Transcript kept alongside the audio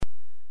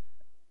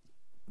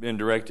been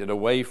directed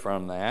away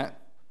from that.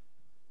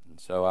 And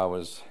so I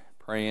was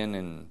praying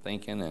and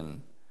thinking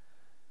and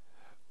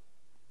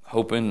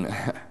hoping.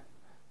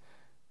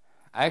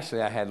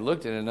 Actually, I had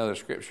looked at another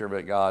scripture,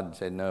 but God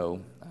said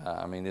no.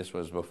 This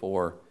was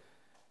before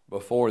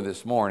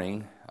this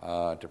morning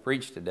to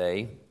preach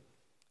today.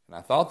 And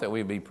I thought that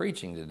we'd be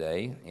preaching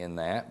today in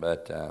that,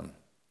 but the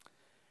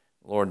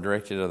Lord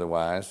directed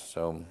otherwise.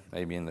 So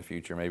maybe in the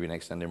future, maybe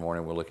next Sunday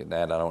morning we'll look at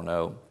that. I don't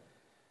know.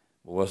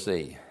 But we'll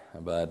see.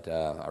 But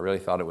I really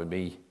thought it would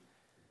be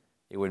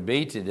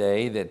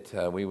today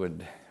that we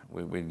would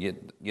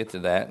get to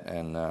that,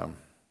 and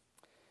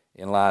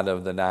in light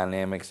of the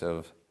dynamics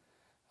of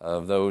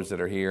those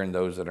that are here and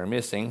those that are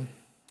missing.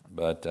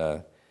 But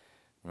let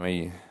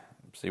me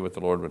see what the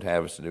Lord would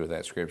have us to do with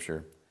that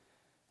scripture.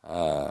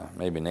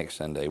 Maybe next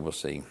Sunday, we'll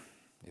see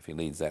if He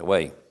leads that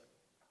way.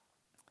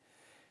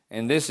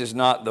 And this is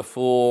not the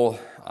full.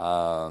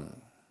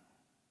 I'm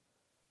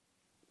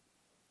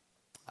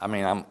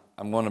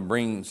going to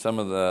bring some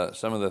of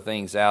the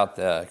things out.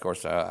 Of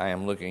course, I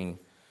am looking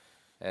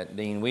at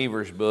Dean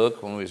Weaver's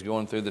book when he was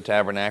going through the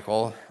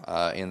tabernacle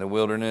in the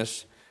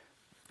wilderness,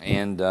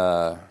 and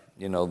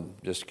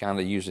just kind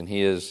of using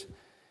his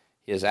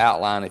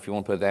outline, if you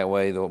want to put it that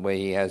way, the way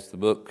he has the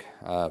book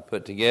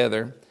put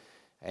together.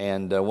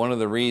 And one of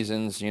the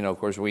reasons, of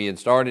course, we had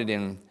started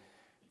in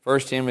 1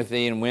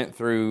 Timothy and went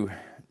through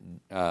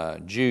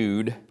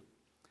Jude,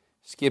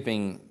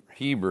 skipping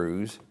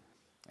Hebrews,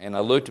 and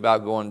I looked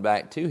about going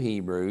back to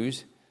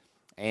Hebrews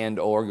and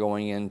or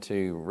going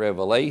into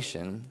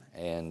Revelation,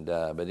 and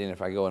but then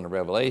if I go into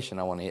Revelation,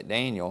 I want to hit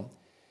Daniel.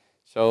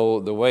 So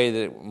the way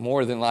that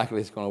more than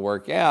likely it's going to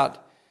work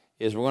out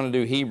is we're going to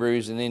do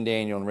Hebrews and then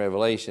Daniel and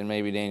Revelation,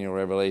 maybe Daniel and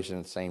Revelation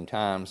at the same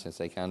time, since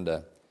they kind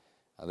of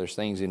there's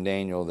things in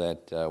Daniel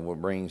that will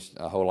bring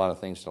a whole lot of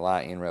things to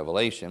light in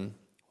Revelation.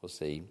 We'll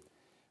see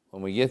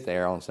when we get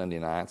there on Sunday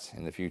nights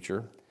in the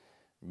future.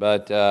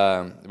 But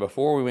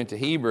before we went to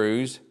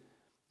Hebrews,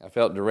 I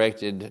felt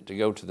directed to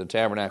go to the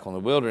tabernacle in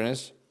the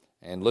wilderness,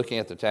 and looking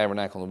at the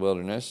tabernacle in the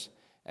wilderness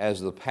as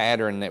the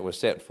pattern that was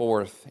set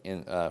forth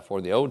for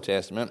the Old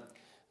Testament,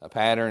 a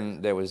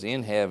pattern that was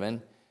in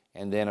heaven,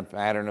 and then a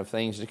pattern of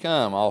things to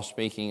come, all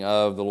speaking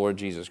of the Lord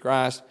Jesus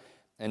Christ.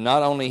 And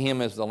not only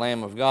Him as the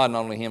Lamb of God,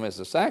 not only Him as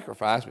the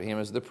sacrifice, but Him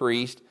as the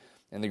priest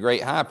and the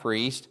great high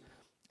priest,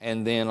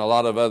 and then a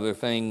lot of other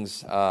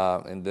things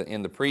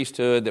in the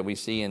priesthood that we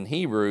see in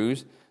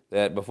Hebrews,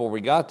 that before we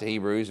got to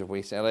Hebrews, if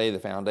we lay the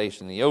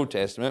foundation in the Old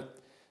Testament,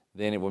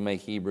 then it would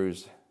make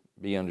Hebrews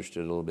be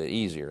understood a little bit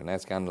easier. And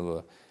that's kind of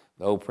the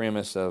whole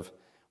premise of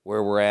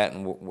where we're at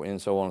and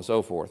so on and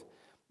so forth.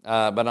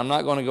 But I'm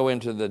not going to go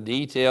into the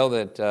detail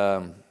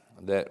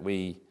that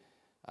we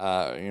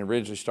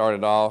originally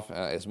started off,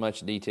 as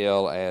much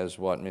detail as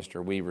what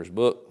Mr. Weaver's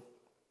book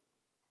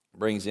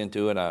brings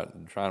into it. I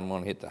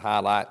want to hit the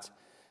highlights,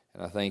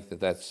 and I think that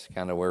that's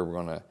kind of where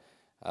we're going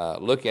to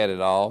look at it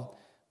all.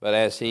 But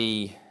as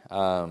he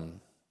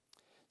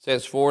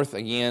sets forth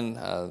again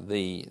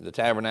the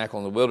tabernacle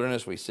in the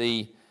wilderness, we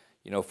see,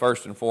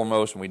 first and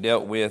foremost, when we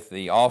dealt with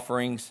the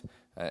offerings,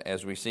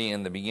 as we see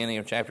in the beginning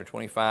of chapter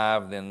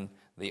 25, then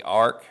the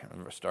ark,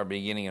 start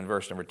beginning in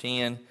verse number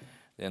 10,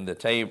 then the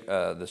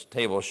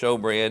table of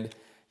showbread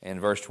in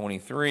verse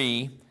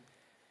 23.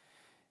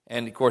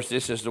 And of course,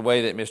 this is the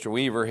way that Mr.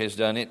 Weaver has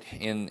done it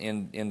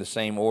in the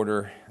same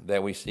order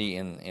that we see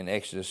in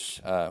Exodus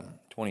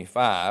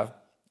 25,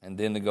 and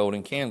then the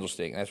golden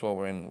candlestick. And that's what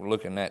we're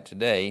looking at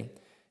today.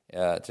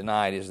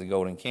 Tonight is the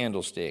golden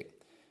candlestick.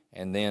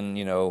 And then,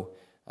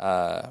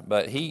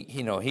 but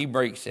he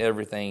breaks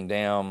everything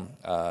down,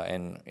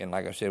 and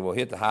like I said, we'll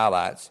hit the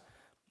highlights.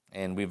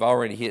 And we've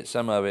already hit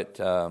some of it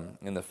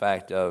in the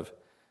fact of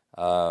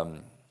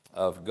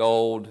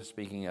gold,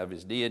 speaking of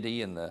His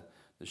deity, and the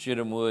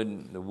shittim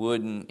wood, the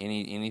wooden,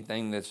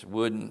 anything that's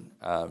wooden,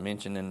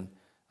 mentioning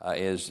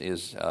is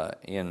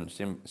in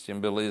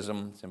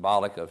symbolism,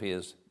 symbolic of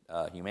His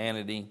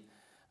humanity,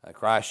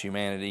 Christ's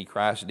humanity,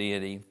 Christ's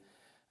deity.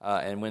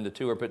 And when the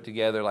two are put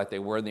together like they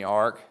were in the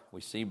ark,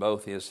 we see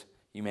both His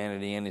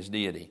humanity and His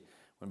deity.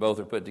 When both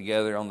are put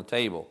together on the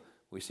table,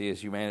 we see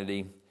His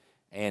humanity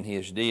and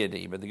His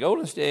deity. But the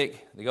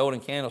golden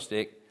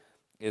candlestick,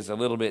 is a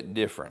little bit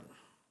different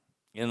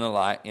in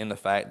the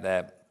fact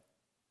that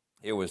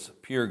it was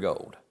pure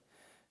gold,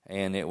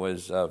 and it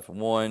was of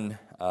one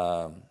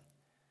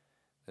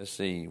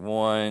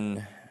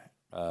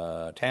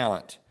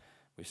talent.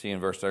 We see in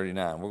verse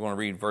 39. We're going to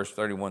read verse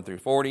 31 through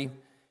 40,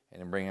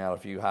 and then bring out a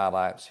few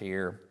highlights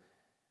here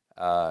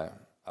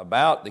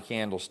about the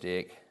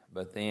candlestick,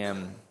 but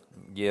then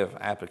give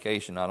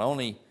application not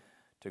only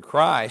to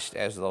Christ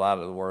as the light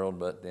of the world,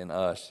 but then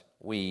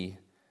we,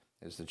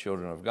 as the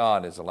children of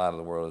God, as the light of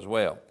the world as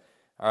well.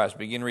 All right, let's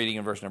begin reading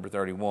in verse number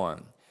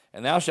 31.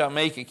 And thou shalt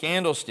make a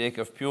candlestick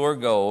of pure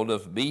gold,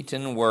 of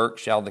beaten work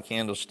shall the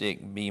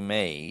candlestick be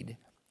made.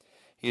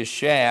 His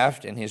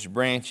shaft and his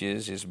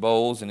branches, his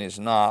bowls and his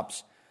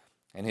knops,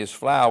 and his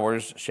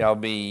flowers shall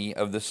be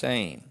of the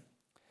same.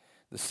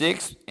 The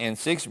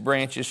six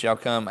branches shall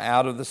come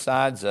out of the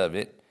sides of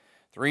it.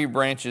 3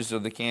 branches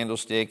of the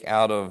candlestick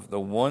out of the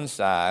one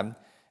side,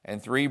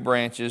 and 3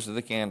 branches of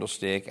the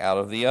candlestick out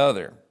of the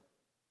other.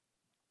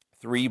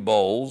 3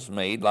 bowls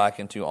made like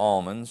unto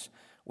almonds,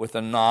 with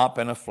a knop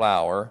and a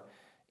flower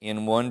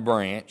in one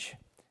branch,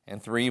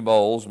 and 3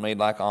 bowls made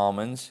like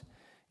almonds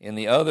in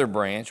the other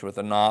branch, with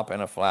a knop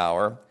and a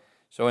flower.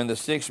 So in the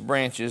 6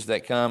 branches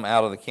that come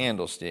out of the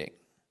candlestick.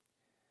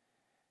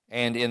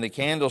 And in the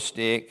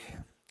candlestick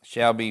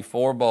shall be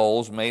 4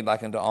 bowls made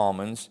like unto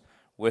almonds,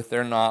 with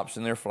their knops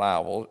and their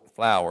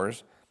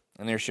flowers.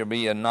 And there shall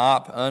be a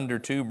knop under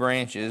 2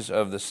 branches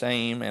of the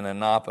same, and a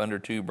knop under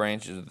 2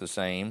 branches of the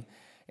same,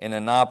 and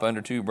a knop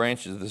under 2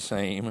 branches of the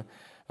same,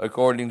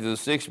 according to the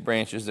 6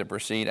 branches that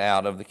proceed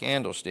out of the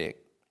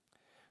candlestick.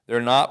 Their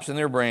knops and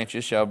their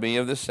branches shall be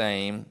of the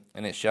same,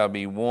 and it shall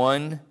be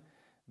one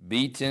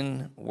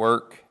beaten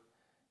work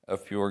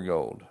of pure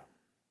gold.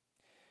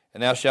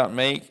 And thou shalt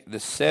make the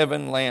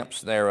 7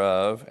 lamps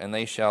thereof, and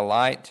they shall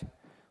light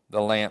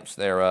the lamps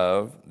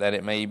thereof, that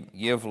it may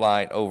give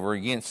light over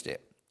against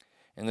it.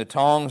 And the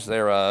tongs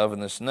thereof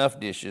and the snuff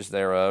dishes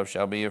thereof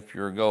shall be of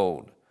pure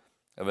gold.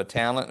 Of a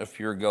talent of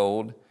pure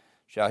gold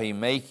shall he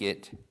make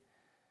it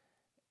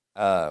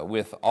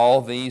with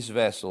all these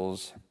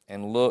vessels,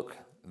 and look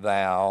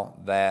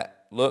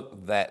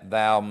that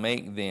thou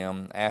make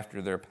them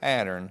after their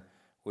pattern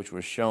which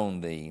was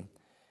shown thee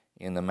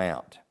in the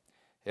mount.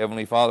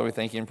 Heavenly Father, we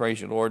thank you and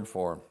praise you, Lord,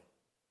 for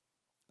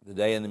the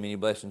day and the many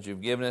blessings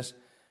you've given us.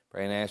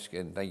 Pray and ask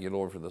and thank you,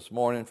 Lord, for this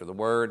morning, for the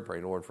word.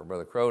 Pray, Lord, for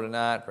Brother Crow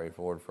tonight. Pray,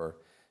 Lord, for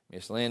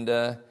Miss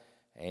Linda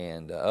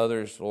and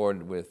others,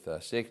 Lord, with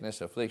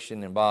sickness,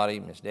 affliction in body.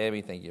 Miss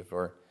Debbie, thank you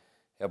for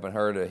helping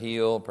her to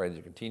heal. Pray that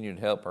you continue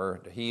to help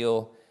her to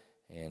heal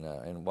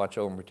and watch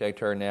over and protect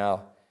her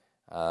now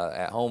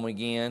at home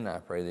again. I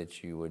pray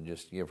that you would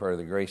just give her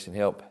the grace and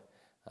help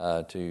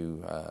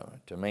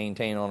to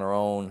maintain on her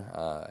own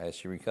as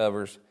she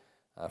recovers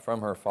from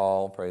her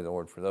fall. Pray,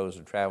 Lord, for those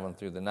who are traveling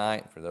through the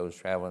night, for those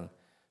traveling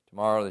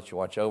tomorrow, that you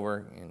watch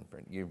over and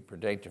you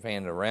protect your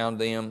hand around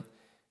them,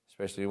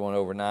 especially one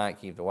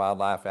overnight. Keep the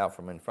wildlife out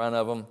from in front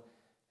of them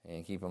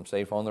and keep them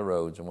safe on the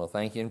roads. And we'll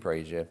thank you and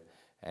praise you.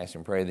 Ask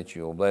and pray that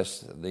you will bless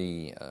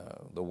the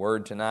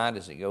word tonight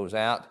as it goes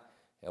out.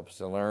 Help us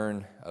to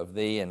learn of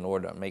thee, and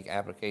Lord, make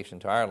application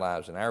to our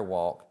lives and our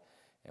walk.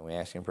 And we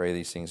ask and pray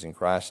these things in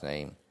Christ's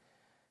name.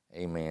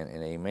 Amen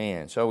and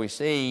amen. So we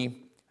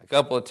see a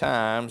couple of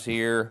times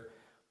here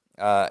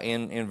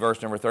in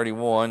verse number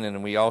 31,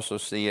 and we also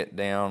see it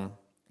down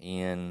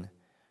in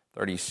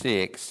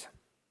 36.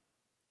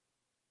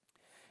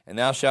 And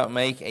thou shalt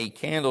make a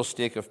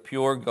candlestick of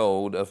pure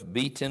gold, of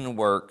beaten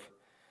work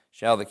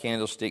shall the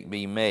candlestick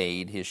be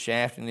made. His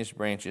shaft and his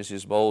branches,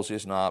 his bowls,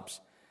 his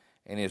knops,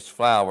 and his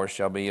flowers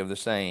shall be of the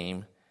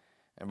same.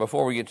 And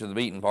before we get to the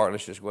beaten part,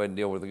 let's just go ahead and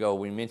deal with the gold.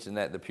 We mentioned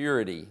that the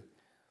purity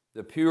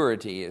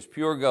is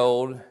pure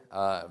gold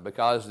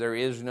because there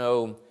is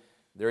no,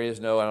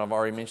 and I've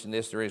already mentioned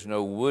this, there is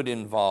no wood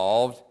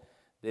involved.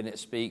 Then it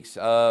speaks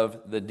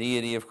of the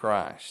deity of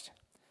Christ.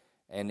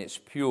 And it's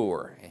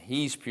pure. And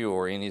he's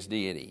pure in his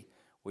deity.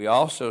 We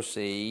also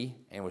see,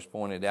 and was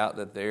pointed out,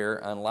 that there,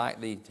 unlike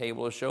the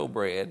table of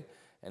showbread,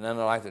 and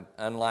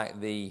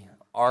unlike the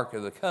Ark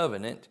of the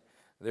Covenant,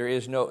 there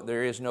is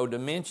no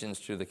dimensions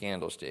to the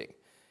candlestick.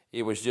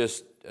 It was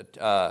just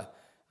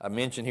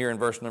mentioned here in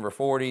verse number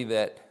 40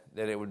 that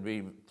it would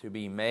be to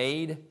be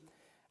made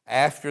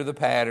after the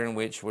pattern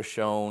which was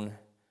shown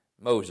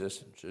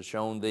Moses, which was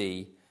shown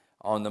thee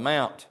on the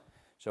mount.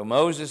 So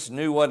Moses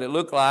knew what it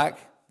looked like,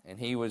 and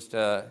he relayed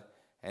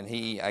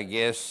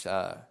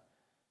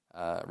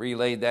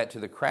that to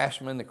the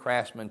craftsman. The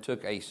craftsman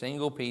took a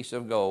single piece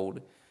of gold,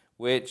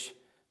 which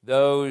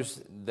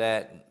those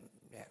that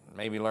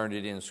maybe learned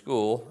it in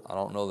school, I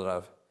don't know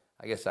that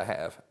I guess I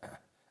have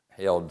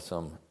held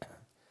some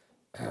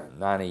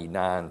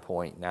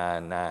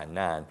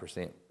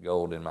 99.999%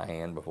 gold in my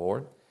hand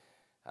before.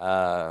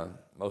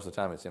 Most of the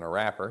time it's in a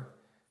wrapper.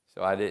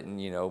 So I didn't,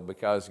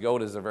 because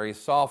gold is a very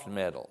soft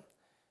metal.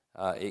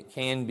 It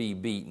can be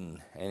beaten,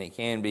 and it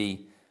can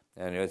be,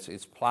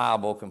 it's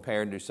pliable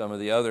compared to some of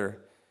the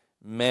other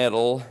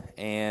metal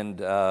and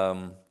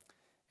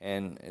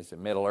it's a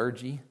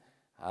metallurgy.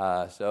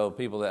 So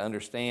people that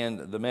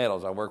understand the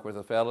metals. I work with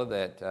a fellow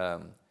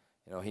that,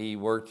 he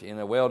worked in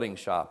a welding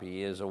shop.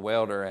 He is a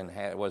welder and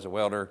was a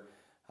welder.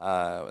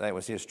 That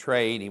was his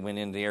trade. He went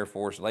into the Air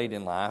Force later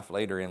in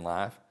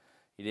life.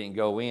 He didn't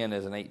go in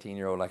as an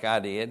 18-year-old like I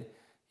did.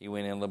 He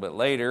went in a little bit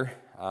later,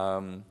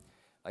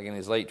 like in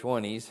his late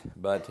 20s.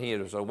 But he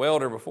was a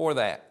welder before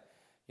that,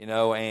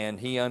 and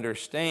he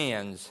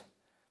understands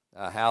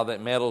how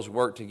that metals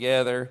work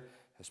together,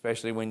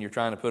 especially when you're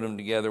trying to put them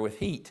together with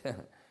heat.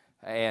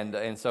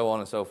 and so on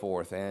and so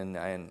forth, and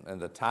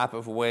the type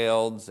of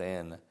welds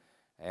and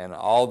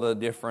all the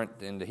different,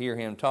 and to hear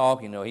him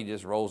talk, he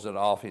just rolls it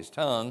off his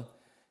tongue,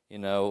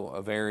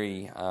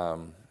 very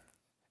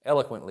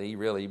eloquently,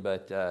 really,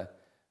 but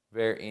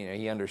very,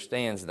 he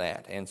understands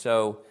that. And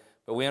so,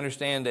 but we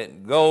understand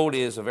that gold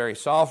is a very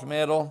soft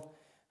metal,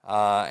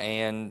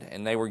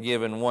 and they were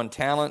given 1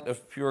 talent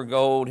of pure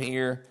gold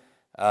here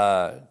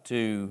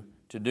to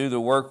do the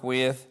work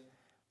with,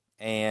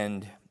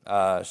 and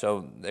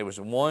so there was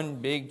one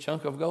big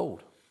chunk of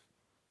gold.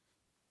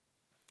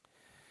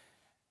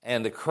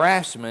 And the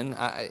craftsman,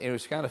 it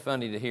was kind of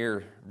funny to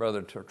hear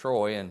Brother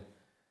Troy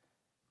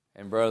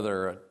and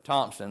Brother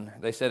Thompson.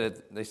 They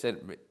said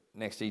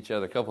next to each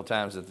other a couple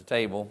times at the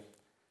table,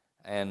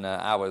 and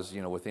I was,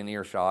 within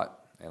earshot,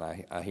 and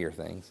I hear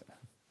things.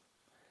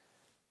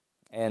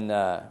 And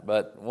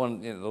but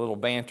one a little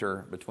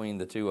banter between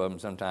the two of them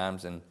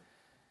sometimes, and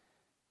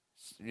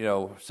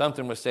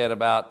something was said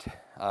about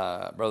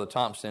Brother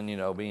Thompson,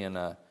 being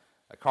a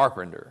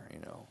carpenter,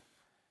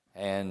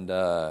 and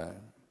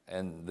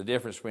the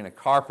difference between a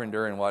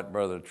carpenter and what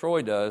Brother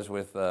Troy does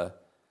with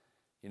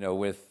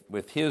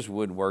with his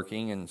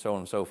woodworking and so on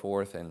and so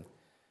forth, and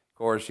of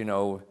course,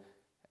 so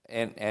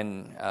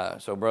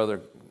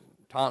Brother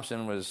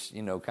Thompson was,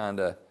 kind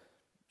of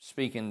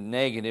speaking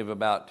negative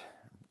about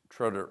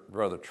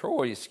Brother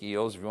Troy's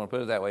skills, if you want to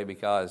put it that way,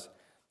 because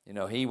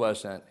he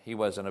wasn't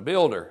a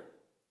builder,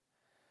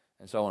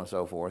 and so on and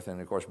so forth.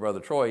 And of course, Brother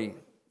Troy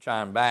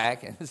chimed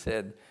back and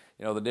said,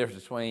 the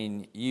difference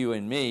between you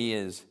and me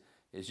is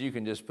you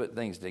can just put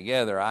things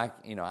together. I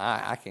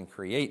can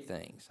create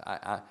things.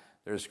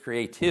 There's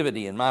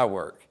creativity in my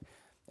work,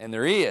 and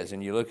there is.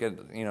 And you look at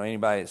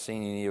anybody that's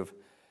seen any of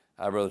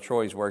Brother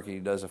Troy's work, he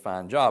does a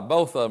fine job.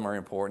 Both of them are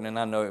important, and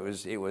I know it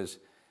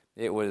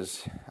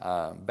was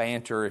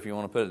banter, if you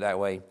want to put it that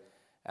way,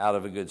 out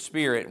of a good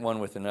spirit, one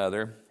with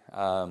another.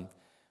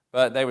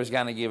 But they was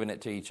kind of giving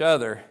it to each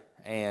other,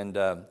 and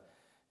of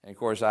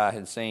course I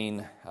had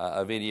seen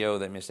a video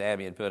that Miss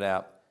Abby had put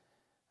out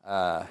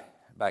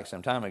back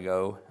some time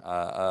ago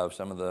of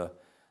some of the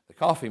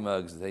coffee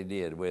mugs that they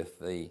did with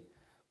the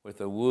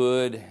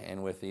wood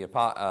and with the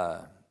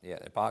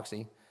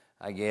epoxy,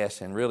 I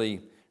guess, and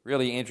really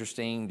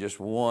interesting, just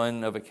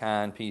one of a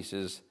kind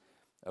pieces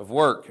of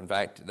work. In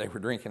fact, they were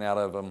drinking out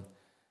of them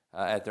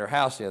at their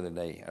house the other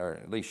day, or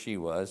at least she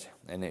was,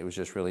 and it was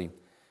just a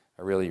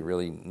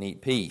really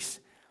neat piece,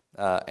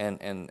 and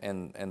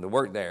the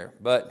work there.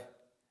 But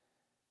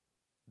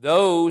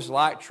those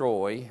like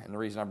Troy, and the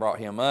reason I brought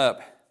him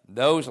up,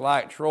 those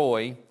like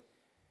Troy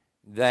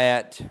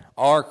that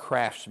are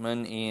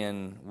craftsmen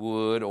in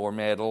wood or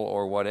metal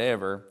or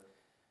whatever,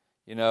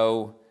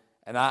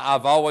 and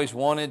I've always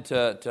wanted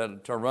to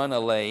run a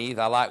lathe.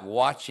 I like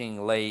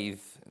watching lathe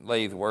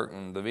work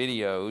and the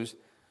videos.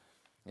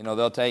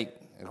 They'll take,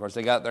 of course,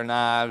 they got their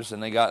knives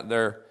and they got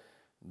the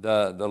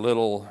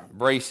little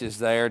braces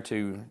there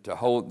to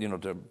hold,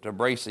 to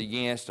brace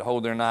against, to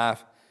hold their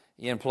knife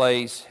in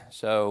place.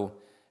 So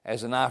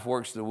as the knife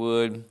works the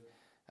wood,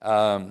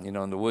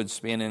 and the wood's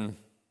spinning.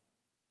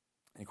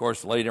 Of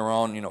course, later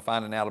on,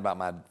 finding out about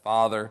my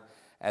father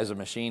as a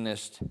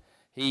machinist,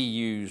 he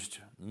used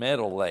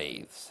metal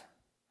lathes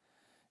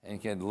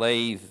and could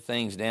lathe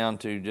things down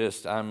to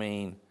just,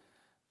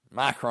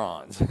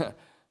 microns.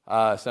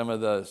 Some of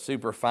the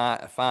super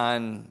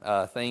fine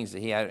things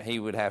that he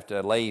would have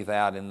to lathe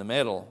out in the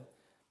metal,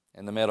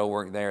 and the metal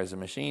work there as a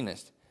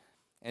machinist.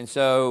 And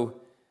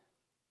so,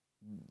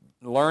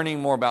 learning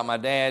more about my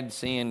dad,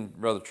 seeing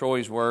Brother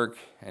Troy's work,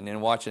 and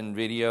then watching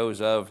videos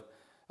of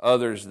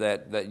others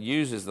that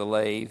uses the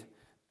lathe,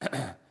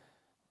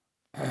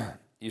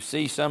 you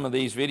see some of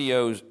these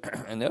videos,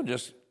 and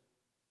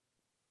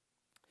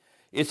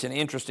it's an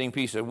interesting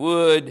piece of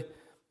wood.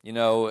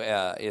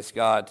 It's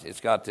got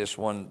this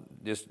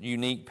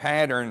unique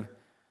pattern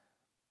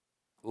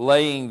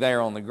laying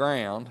there on the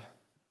ground.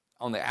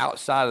 On the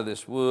outside of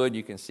this wood,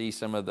 you can see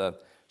some of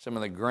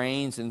the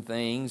grains and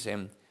things,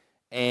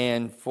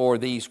 and for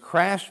these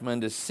craftsmen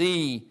to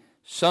see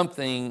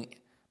something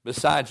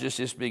besides just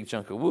this big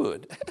chunk of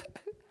wood,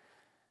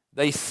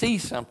 they see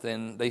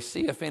something. They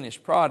see a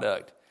finished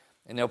product,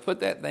 and they'll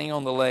put that thing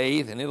on the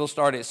lathe, and it'll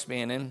start it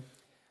spinning.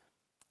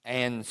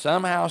 And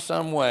somehow,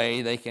 some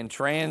way, they can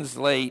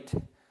translate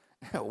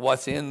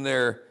what's in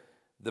the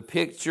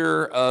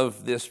picture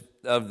of this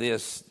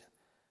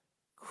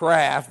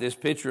craft, this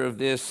picture of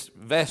this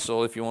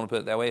vessel, if you want to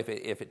put it that way,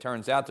 if it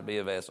turns out to be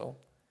a vessel.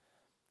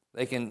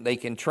 They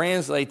can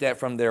translate that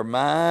from their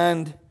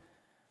mind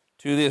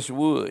to this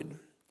wood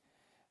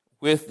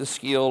with the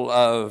skill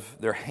of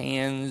their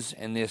hands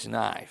and this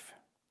knife.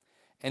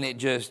 And it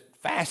just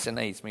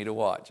fascinates me to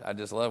watch. I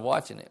just love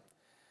watching it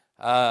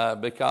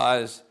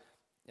because...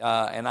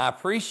 and I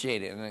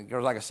appreciate it. And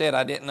like I said,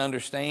 I didn't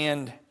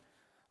understand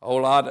a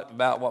whole lot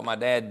about what my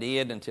dad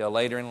did until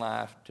later in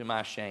life, to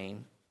my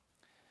shame.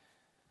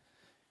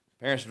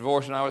 Parents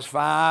divorced when I was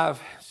 5,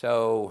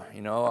 so,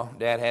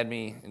 Dad had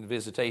me in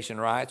visitation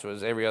rights. It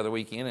was every other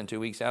weekend and 2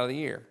 weeks out of the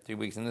year, 2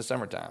 weeks in the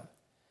summertime.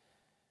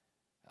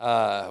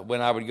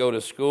 When I would go to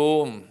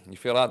school, and you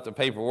fill out the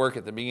paperwork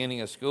at the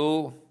beginning of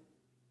school,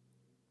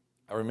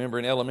 I remember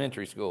in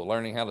elementary school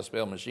learning how to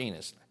spell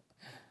machinist.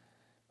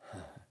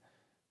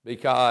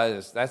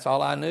 Because that's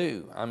all I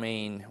knew.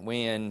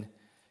 When,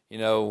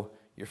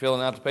 you're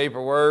filling out the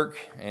paperwork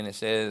and it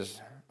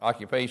says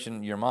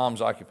occupation, your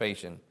mom's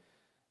occupation,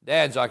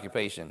 Dad's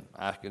occupation,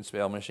 I could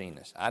spell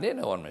machinist. I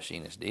didn't know what a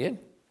machinist did.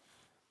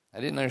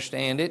 I didn't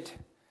understand it.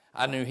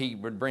 I knew he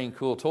would bring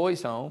cool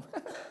toys home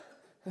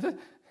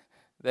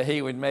that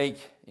he would make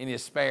in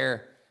his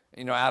spare,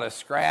 out of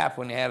scrap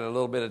when he had a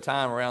little bit of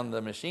time around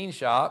the machine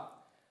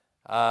shop.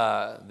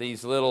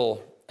 These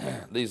little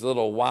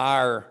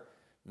wire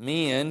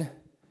men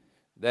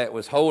that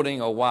was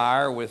holding a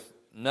wire with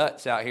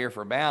nuts out here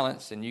for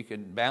balance, and you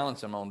could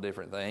balance them on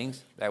different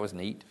things. That was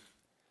neat.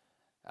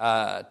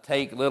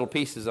 Take little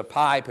pieces of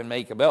pipe and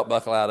make a belt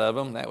buckle out of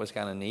them. That was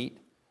kind of neat.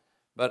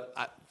 But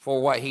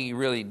for what he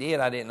really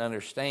did, I didn't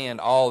understand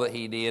all that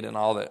he did and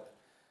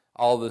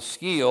all the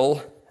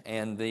skill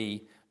and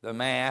the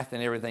math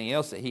and everything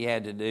else that he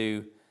had to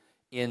do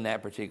in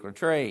that particular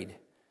trade.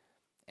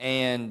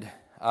 And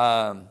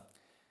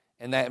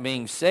that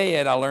being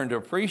said, I learned to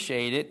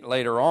appreciate it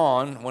later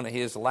on. One of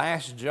his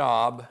last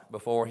job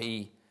before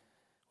he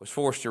was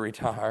forced to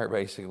retire,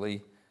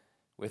 basically,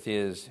 with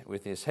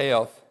his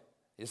health,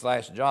 his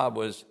last job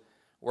was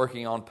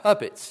working on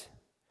puppets.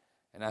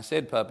 And I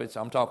said puppets,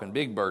 I'm talking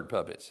Big Bird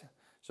puppets.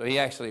 So he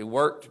actually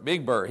worked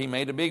Big Bird. He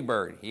made a Big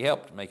Bird. He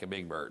helped make a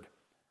Big Bird.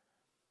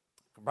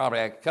 Probably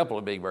a couple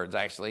of Big Birds,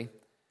 actually.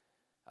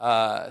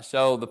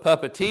 So the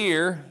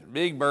puppeteer,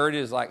 Big Bird,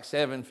 is like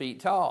 7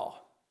 feet tall.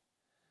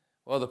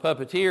 Well, the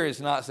puppeteer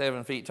is not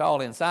 7 feet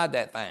tall inside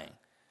that thing.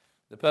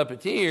 The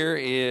puppeteer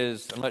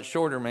is a much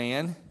shorter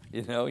man.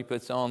 He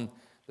puts on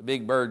the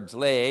Big Bird's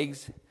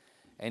legs,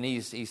 and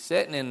he's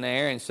sitting in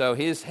there, and so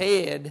his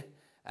head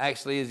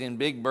actually is in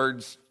Big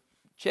Bird's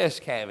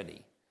chest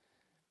cavity.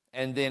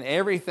 And then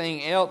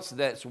everything else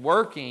that's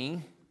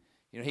working,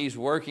 he's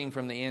working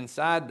from the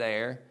inside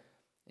there,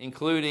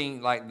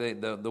 including like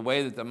the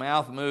way that the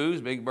mouth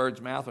moves, Big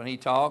Bird's mouth when he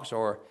talks,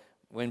 or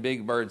when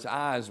Big Bird's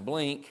eyes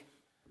blink.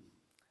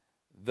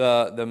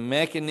 The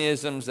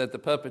mechanisms that the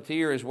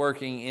puppeteer is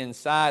working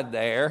inside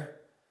there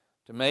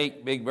to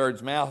make Big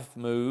Bird's mouth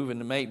move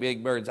and to make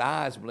Big Bird's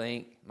eyes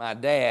blink, my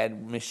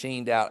dad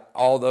machined out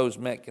all those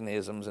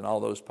mechanisms and all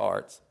those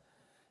parts,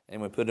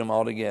 and we put them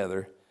all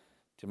together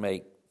to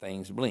make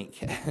things blink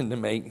and to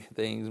make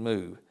things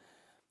move.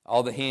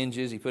 All the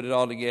hinges, he put it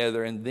all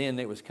together, and then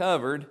it was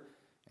covered,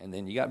 and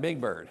then you got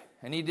Big Bird.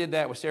 And he did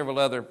that with several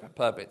other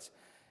puppets.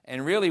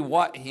 And really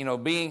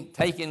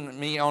taking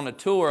me on a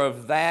tour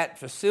of that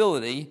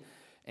facility,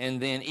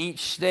 and then each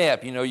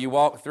step, you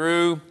walk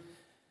through.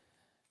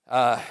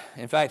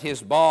 In fact,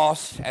 his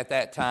boss at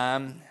that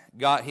time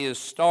got his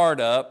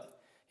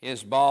startup.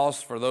 His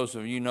boss, for those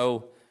of you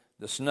know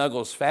the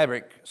Snuggles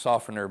fabric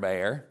softener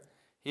bear,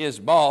 his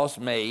boss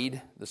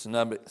made the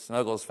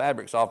Snuggles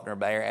fabric softener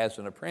bear as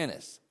an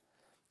apprentice.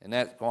 And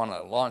that kind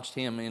of launched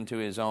him into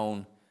his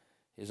own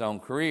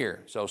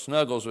career. So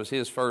Snuggles was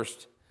his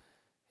first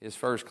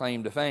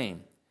claim to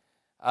fame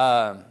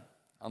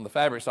on the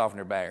fabric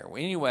softener bear.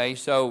 Well, anyway,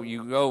 so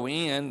you go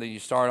in, you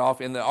start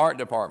off in the art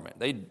department.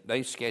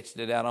 They sketched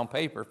it out on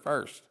paper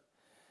first.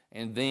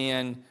 And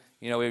then,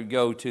 it would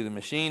go to the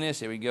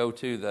machinist, it would go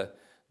to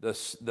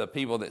the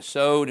people that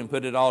sewed and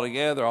put it all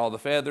together, all the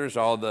feathers,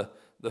 all the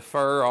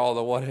fur, all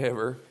the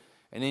whatever.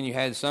 And then you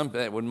had some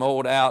that would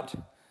mold out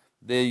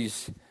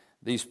these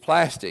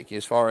plastic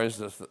as far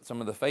as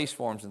some of the face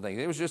forms and things.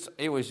 It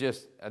was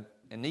just a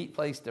neat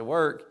place to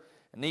work,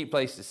 a neat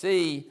place to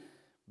see,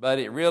 but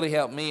it really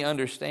helped me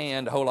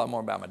understand a whole lot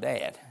more about my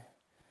dad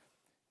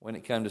when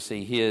it come to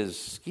see his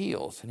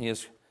skills and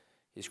his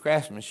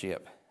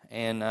craftsmanship,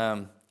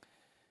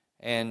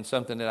 and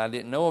something that I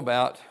didn't know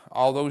about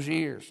all those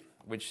years,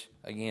 which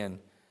again,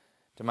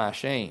 to my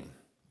shame.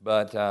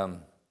 But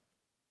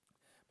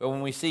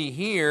when we see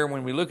here,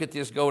 when we look at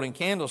this golden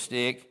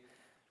candlestick,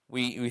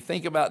 we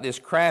think about this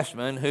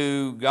craftsman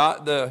who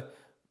got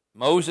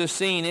Moses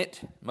seen it.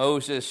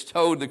 Moses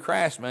told the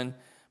craftsman,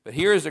 but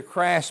here's a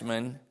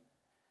craftsman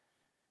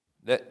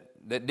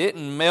that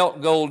didn't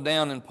melt gold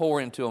down and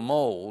pour into a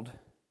mold.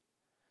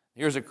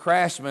 Here's a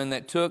craftsman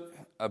that took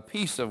a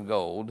piece of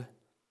gold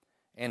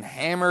and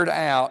hammered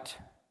out,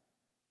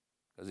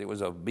 because it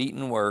was a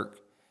beaten work,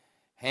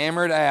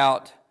 hammered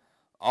out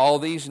all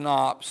these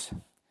knops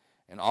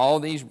and all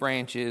these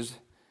branches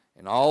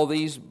and all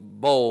these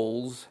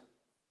bowls.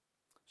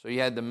 So you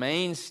had the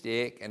main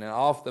stick, and then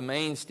off the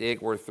main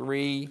stick were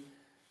 3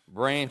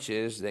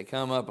 branches that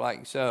come up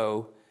like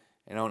so,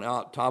 and on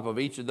top of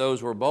each of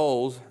those were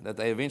bowls that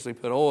they eventually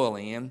put oil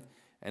in,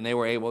 and they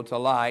were able to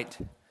light,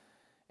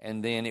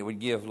 and then it would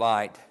give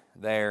light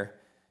there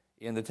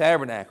in the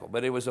tabernacle.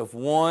 But it was of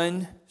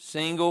one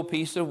single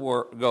piece of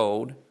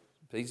gold,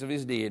 piece of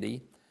his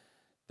deity.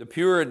 The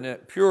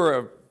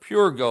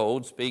pure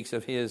gold speaks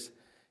of his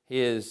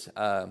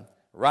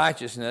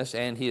righteousness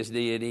and his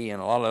deity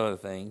and a lot of other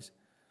things.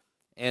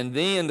 And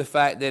then the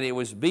fact that it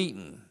was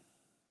beaten.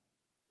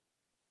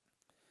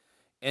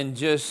 And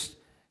just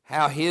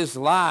how his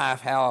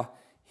life, what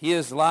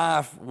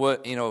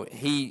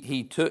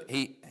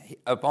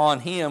upon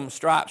him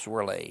stripes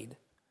were laid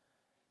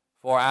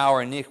for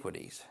our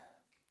iniquities.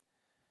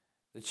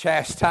 The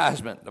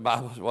chastisement, the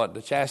Bible, what?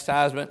 The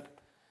chastisement?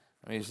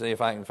 Let me see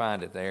if I can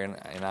find it there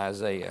in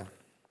Isaiah.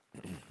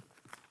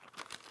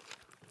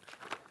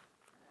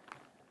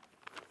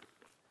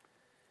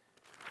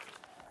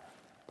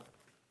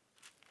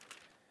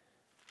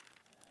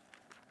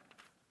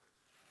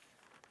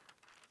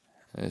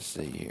 Let's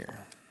see here.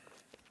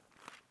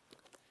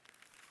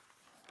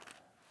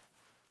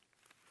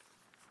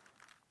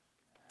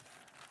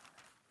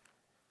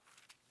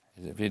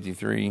 Is it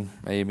 53,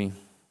 maybe?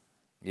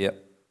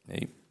 Yep.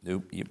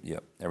 Nope.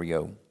 Yep. There we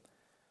go.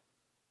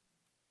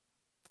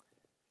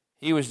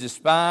 He was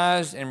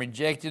despised and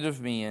rejected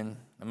of men,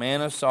 a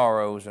man of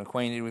sorrows and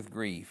acquainted with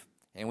grief.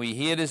 And we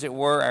hid, as it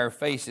were, our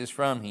faces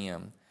from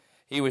him.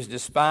 He was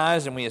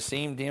despised, and we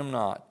esteemed him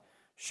not.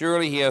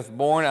 Surely he hath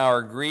borne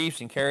our griefs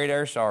and carried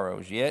our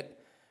sorrows. Yet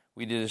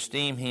we did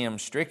esteem him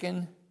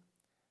stricken,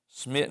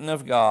 smitten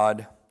of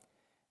God,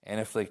 and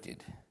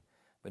afflicted.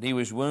 But he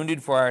was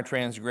wounded for our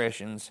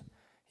transgressions.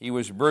 He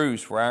was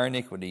bruised for our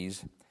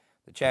iniquities.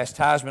 The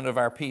chastisement of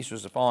our peace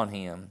was upon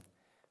him.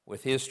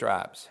 With his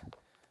stripes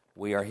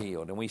we are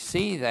healed. And we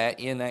see that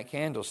in that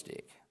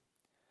candlestick.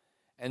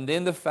 And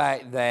then the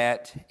fact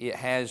that it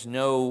has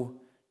no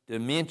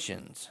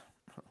dimensions.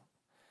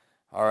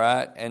 All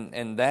right?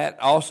 And that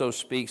also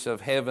speaks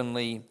of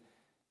heavenly,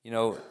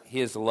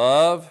 his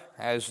love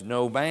has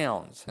no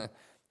bounds.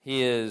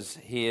 His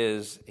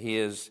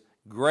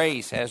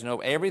grace has no,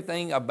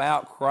 everything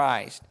about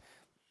Christ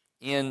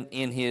in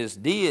his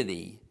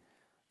deity,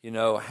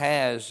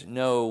 has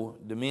no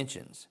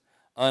dimensions.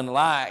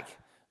 Unlike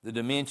the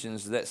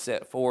dimensions that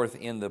set forth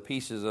in the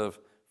pieces of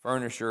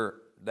furniture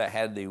that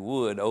had the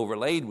wood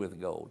overlaid with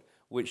gold,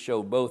 which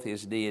showed both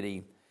his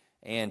deity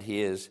and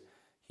his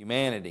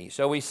humanity.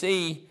 So we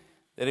see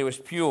that it was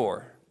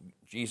pure.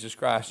 Jesus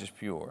Christ is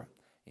pure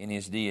in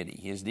his deity.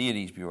 His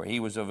deity is pure. He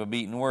was of a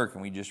beaten work,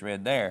 and we just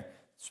read there.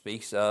 It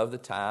speaks of the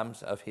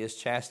times of his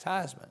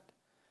chastisement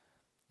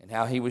and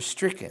how he was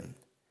stricken.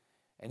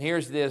 And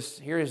here's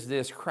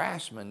this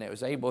craftsman that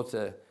was able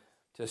to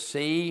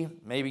see,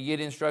 maybe get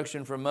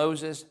instruction from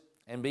Moses,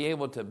 and be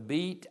able to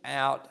beat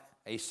out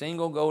a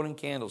single golden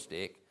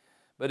candlestick.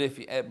 But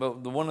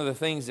one of the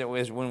things that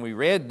was when we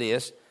read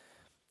this,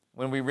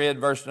 when we read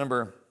verse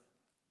number,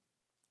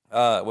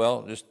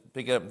 just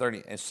pick it up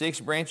 30. And 6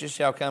 branches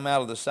shall come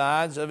out of the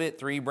sides of it,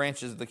 3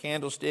 branches of the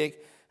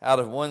candlestick out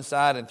of one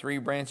side, and 3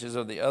 branches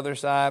of the other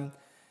side.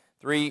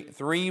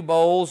 Three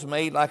bowls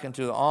made like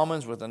unto the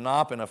almonds, with a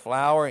knop and a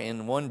flower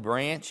in one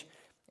branch,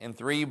 and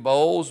 3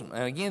 bowls. And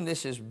again,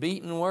 this is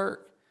beaten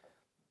work.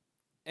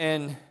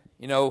 And,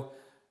 and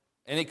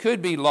it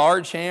could be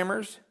large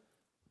hammers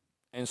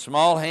and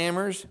small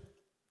hammers.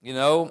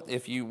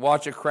 If you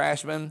watch a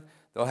craftsman,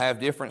 they'll have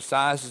different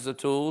sizes of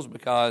tools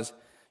because,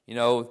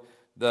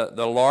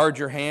 the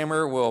larger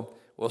hammer will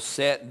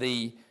set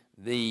the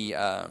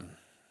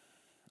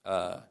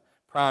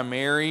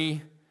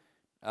primary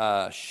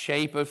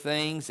shape of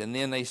things, and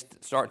then they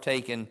start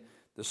taking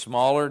the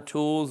smaller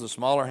tools, the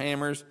smaller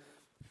hammers,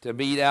 to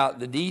beat out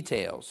the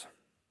details.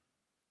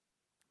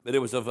 But it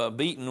was of a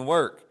beaten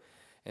work.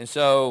 And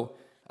so,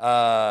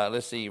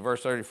 let's see,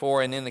 verse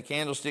 34, and then the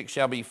candlestick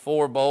shall be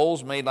 4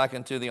 bowls made like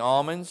unto the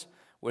almonds,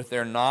 with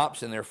their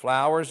knops and their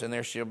flowers, and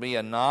there shall be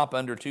a knop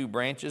under 2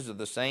 branches of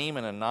the same,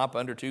 and a knop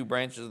under 2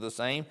 branches of the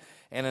same,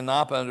 and a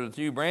knop under the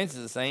 2 branches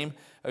of the same,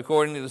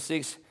 according to the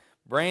 6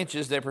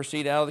 branches that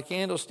proceed out of the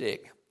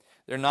candlestick.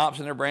 Their knops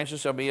and their branches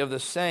shall be of the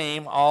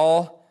same,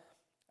 all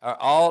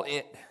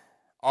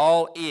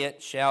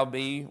it shall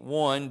be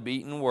one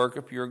beaten work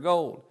of pure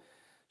gold.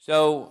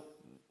 So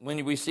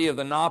when we see of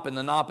the knop and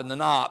the knop and the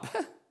knop,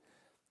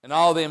 and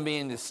all them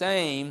being the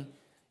same,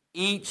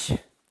 each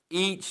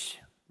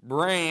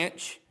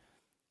branch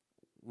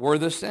were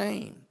the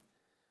same.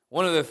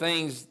 One of the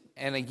things,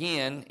 and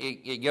again,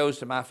 it goes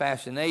to my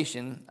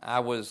fascination, I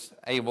was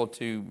able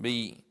to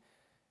be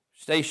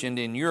stationed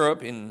in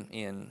Europe,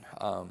 in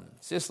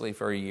Sicily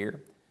for a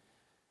year,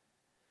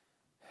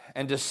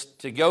 and just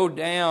to go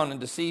down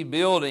and to see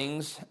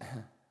buildings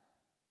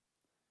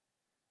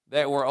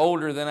that were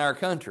older than our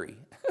country.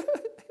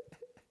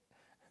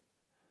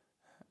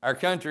 Our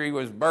country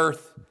was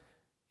birthed,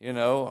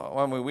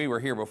 we were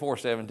here before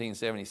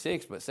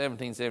 1776, but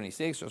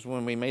 1776 was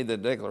when we made the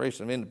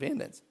Declaration of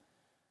Independence.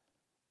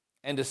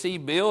 And to see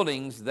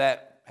buildings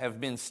that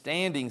have been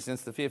standing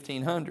since the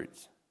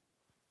 1500s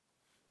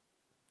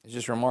is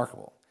just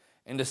remarkable.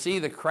 And to see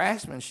the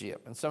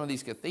craftsmanship in some of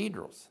these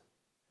cathedrals,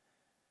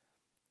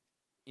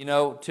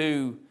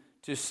 to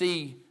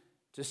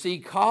see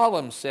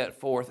columns set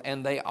forth,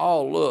 and they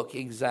all look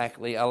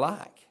exactly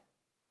alike.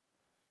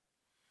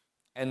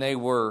 And they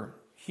were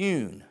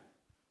hewn.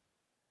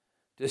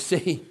 To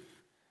see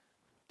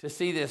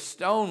this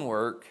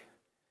stonework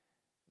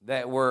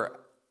that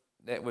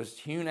was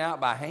hewn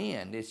out by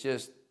hand, it's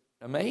just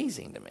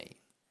amazing to me.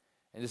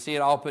 And to see it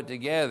all put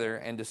together,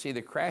 and to see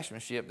the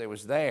craftsmanship that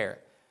was there,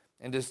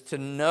 and just to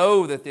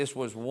know that this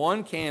was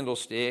one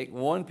candlestick,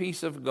 one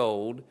piece of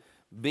gold,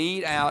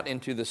 beat out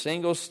into the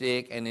single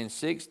stick, and then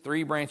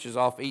 3 branches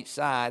off each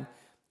side,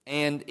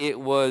 and it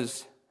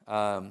was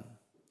the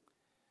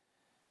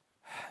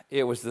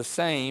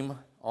same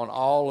on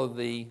all of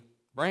the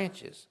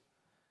branches.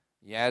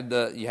 You had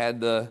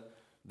the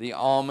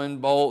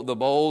almond bowl, the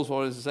bowls.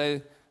 What does it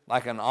say?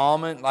 Like an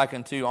almond, like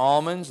unto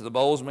almonds. The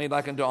bowls made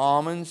like unto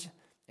almonds,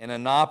 and a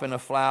knop and a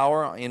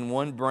flower in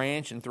one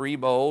branch, and 3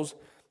 bowls.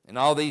 and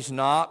all these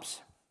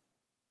knops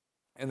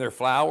and their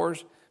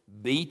flowers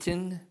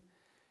beaten,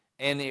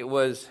 and it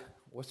was,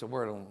 what's the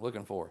word I'm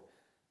looking for?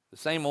 The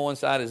same on one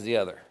side as the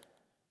other.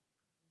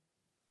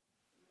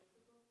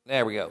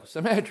 There we go,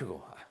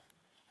 symmetrical.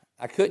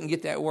 I couldn't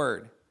get that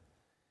word.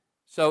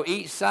 So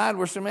each side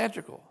were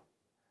symmetrical.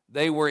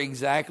 They were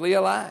exactly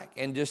alike,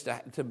 and just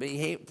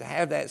to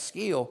have that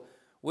skill,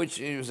 which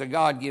is a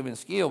God-given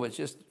skill, but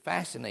just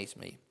fascinates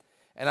me.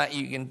 And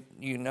you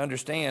can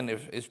understand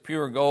if it's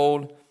pure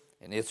gold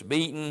and it's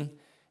beaten,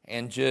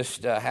 and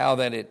just how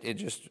that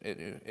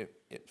it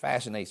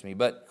fascinates me.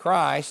 But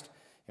Christ,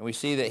 and we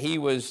see that he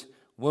was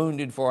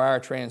wounded for our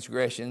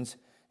transgressions,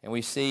 and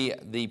we see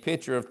the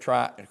picture of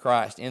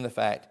Christ in the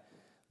fact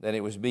that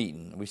it was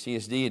beaten. We see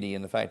his deity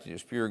in the fact that it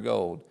was pure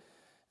gold.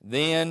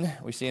 Then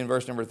we see in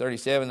verse number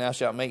 37, thou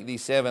shalt make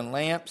these 7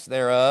 lamps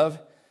thereof,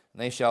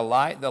 and they shall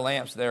light the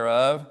lamps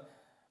thereof,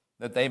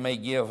 that they may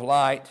give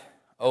light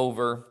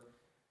over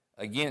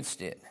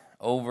against it.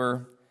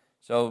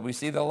 So we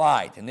see the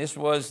light, and this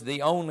was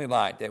the only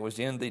light that was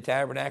in the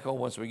tabernacle.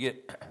 Once we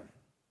get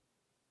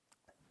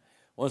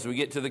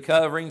to the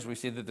coverings, we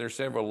see that there's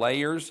several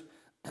layers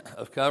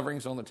of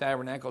coverings on the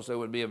tabernacle, so it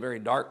would be a very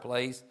dark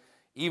place,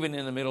 even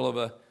in the middle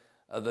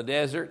of the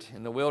desert,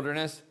 in the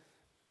wilderness,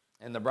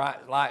 and the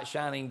bright light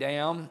shining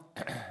down,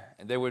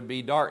 and there would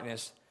be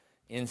darkness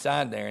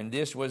inside there. And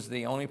this was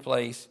the only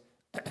place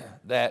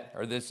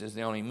this is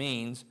the only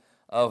means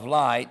of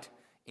light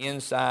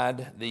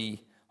inside the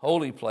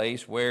holy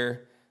place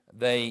where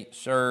they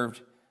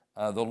served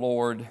the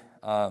Lord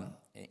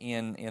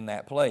in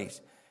that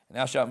place. And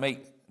thou shalt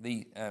make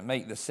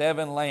the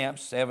 7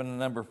 lamps, 7 the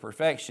number of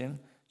perfection.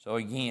 So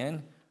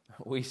again,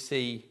 we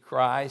see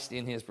Christ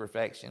in his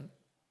perfection.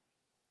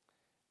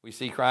 We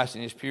see Christ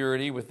in his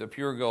purity with the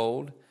pure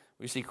gold.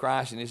 We see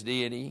Christ in his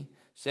deity,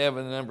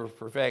 7 the number of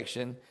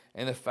perfection,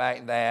 and the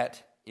fact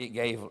that it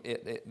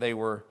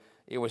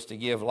was to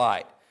give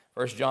light.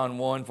 1 John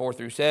 1, 4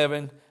 through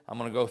 7. I'm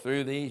going to go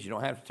through these. You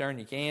don't have to turn.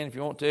 You can if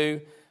you want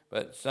to.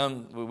 But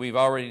some we've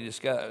already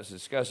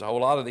discussed a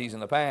whole lot of these in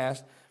the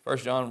past. 1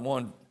 John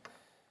 1,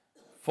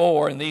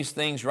 4. And these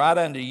things write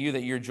unto you,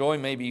 that your joy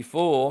may be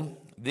full.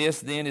 This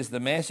then is the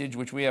message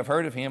which we have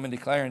heard of him, and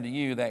declare unto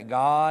you, that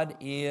God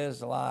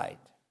is light.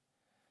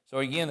 So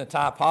again, the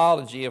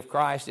typology of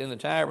Christ in the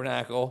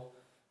tabernacle,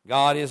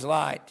 God is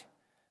light.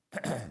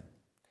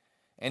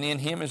 And in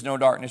him is no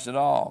darkness at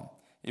all.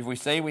 If we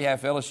say we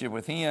have fellowship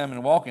with him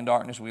and walk in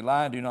darkness, we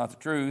lie and do not the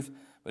truth.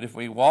 But if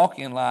we walk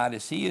in light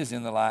as he is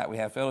in the light, we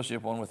have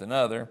fellowship one with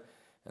another,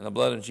 and the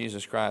blood of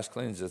Jesus Christ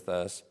cleanseth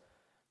us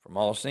from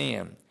all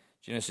sin.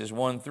 Genesis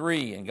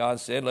 1:3, and God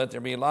said, let there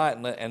be light,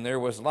 and there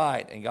was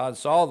light. And God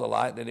saw the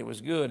light, that it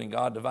was good, and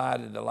God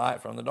divided the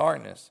light from the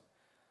darkness.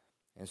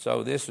 And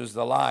so this was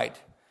the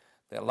light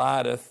that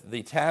lighteth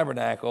the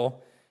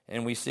tabernacle,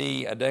 and we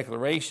see a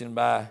declaration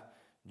by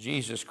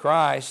Jesus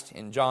Christ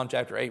in John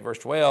chapter 8, verse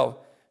 12.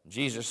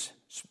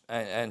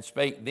 Then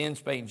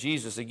spake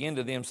Jesus again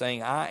to them,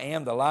 saying, I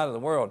am the light of the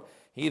world.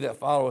 He that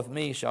followeth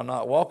me shall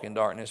not walk in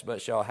darkness,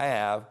 but shall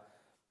have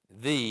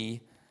the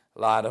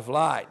light of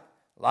light,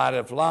 light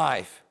of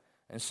life.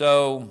 And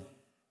so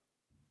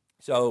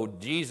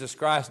Jesus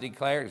Christ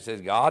declared, it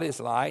says God is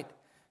light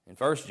in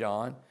 1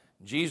 John.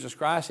 Jesus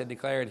Christ had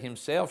declared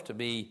himself to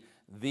be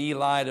the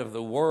light of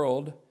the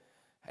world.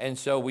 And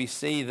so we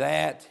see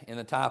that in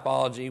the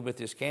typology with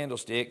this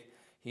candlestick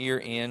here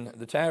in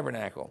the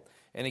tabernacle.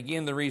 And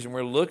again, the reason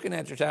we're looking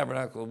at the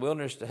tabernacle of the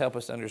wilderness to help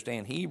us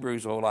understand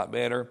Hebrews a whole lot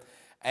better,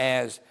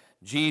 as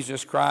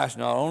Jesus Christ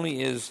not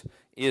only is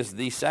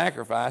the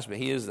sacrifice, but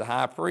he is the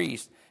high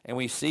priest. And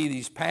we see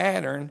these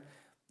patterns,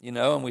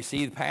 and we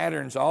see the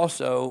patterns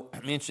also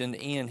mentioned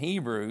in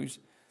Hebrews,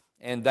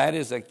 and that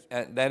is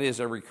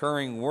a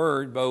recurring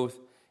word both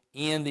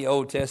in the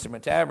Old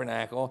Testament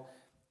tabernacle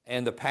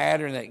and the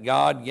pattern that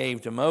God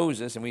gave to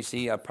Moses, and we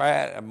see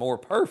a more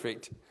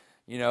perfect,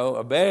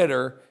 a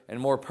better and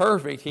more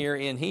perfect here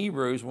in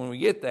Hebrews when we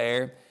get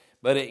there.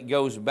 But it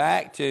goes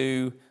back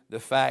to the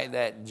fact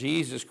that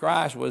Jesus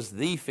Christ was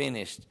the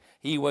finished.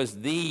 He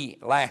was the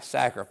last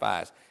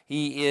sacrifice.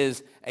 He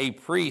is a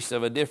priest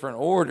of a different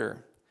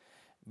order,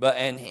 but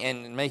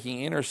and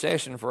making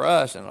intercession for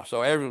us. And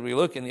so as we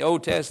look in the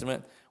Old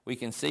Testament, we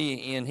can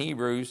see in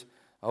Hebrews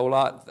a whole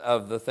lot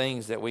of the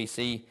things that we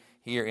see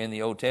here in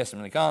the Old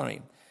Testament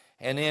economy.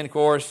 And then, of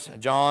course,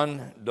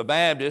 John the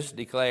Baptist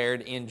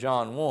declared in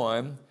John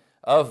 1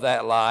 of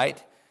that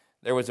light.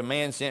 There was a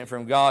man sent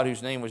from God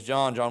whose name was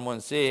John, John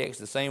 1:6.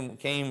 The same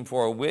came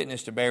for a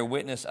witness to bear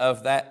witness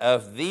of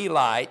the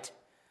light,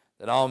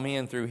 that all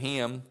men through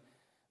him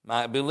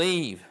might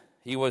believe.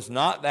 He was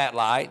not that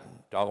light,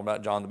 talking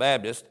about John the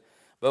Baptist,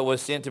 but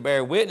was sent to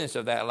bear witness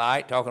of that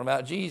light, talking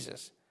about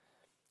Jesus.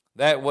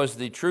 That was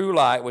the true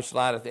light which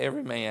lighteth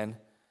every man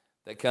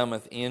that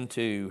cometh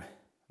into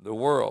the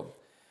world.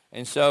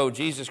 And so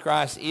Jesus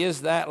Christ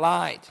is that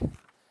light.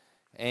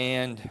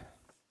 And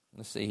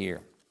let's see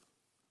here.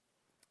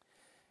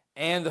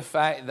 And the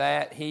fact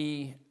that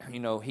he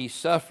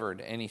suffered,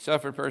 and he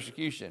suffered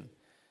persecution.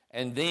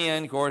 And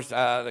then, of course,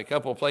 a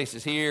couple of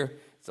places here,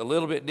 It's a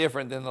little bit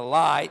different than the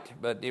light,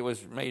 but it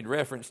was made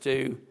reference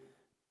to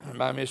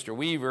by Mr.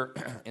 Weaver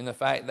in the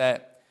fact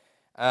that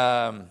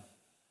in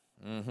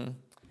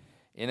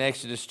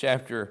Exodus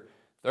chapter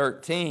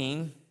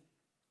 13,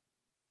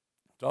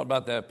 talked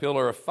about the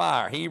pillar of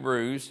fire.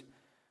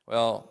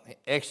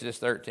 Exodus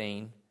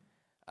 13.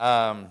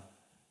 And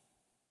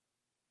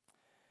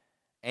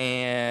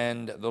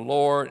the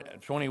Lord,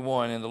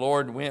 21, and the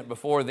Lord went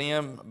before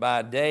them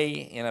by day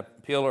in a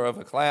pillar of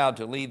a cloud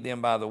to lead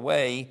them by the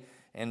way,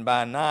 and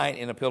by night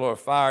in a pillar of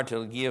fire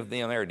to give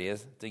them, there it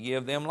is, to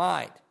give them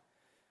light.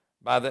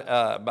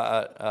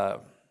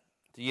 To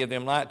give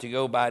them light to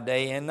go by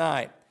day and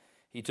night.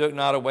 He took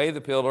not away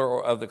the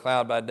pillar of the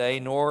cloud by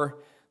day, nor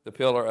the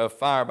pillar of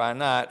fire by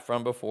night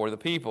from before the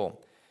people.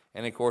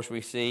 And of course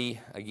we see,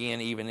 again,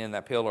 even in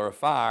that pillar of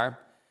fire,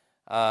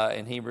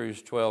 in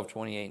Hebrews 12,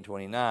 28 and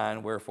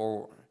 29,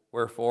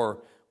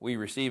 wherefore we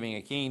receiving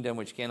a kingdom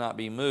which cannot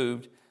be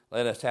moved,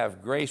 let us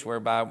have grace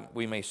whereby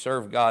we may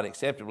serve God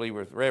acceptably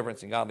with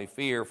reverence and godly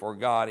fear, for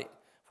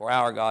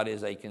our God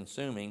is a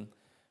consuming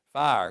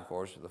fire. Of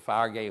course, the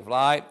fire gave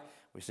light.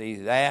 We see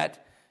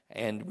that,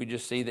 and we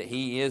just see that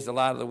He is the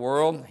light of the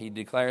world. He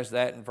declares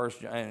that in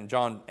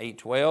John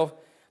 8:12,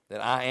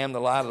 that I am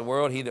the light of the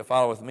world. He that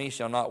followeth me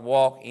shall not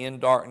walk in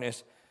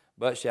darkness,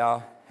 but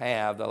shall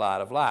have the light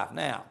of life.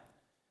 Now,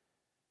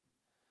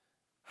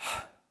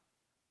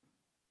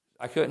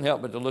 I couldn't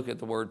help but to look at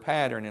the word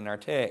pattern in our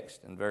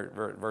text in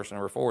verse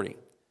number 40.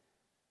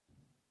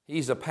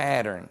 He's a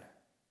pattern.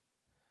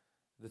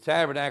 The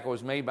tabernacle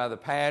was made by the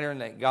pattern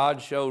that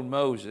God showed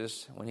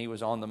Moses when he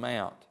was on the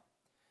mount.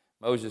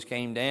 Moses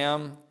came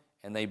down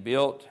and they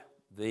built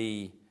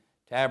the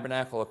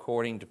tabernacle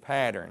according to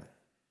pattern.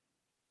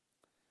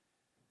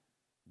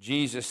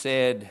 Jesus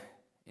said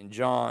in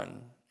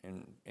John,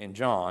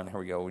 here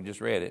we go, we just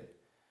read it,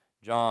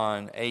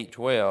 John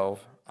 8:12,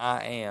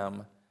 I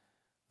am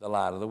the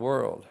light of the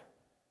world.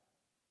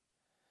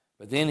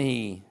 But then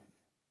he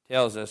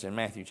tells us in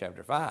Matthew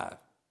chapter 5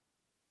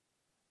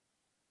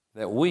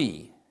 that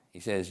he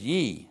says,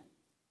 ye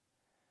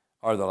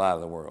are the light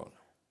of the world.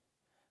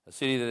 A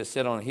city that is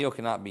set on a hill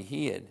cannot be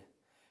hid.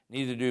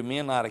 Neither do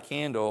men light a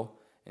candle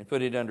and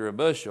put it under a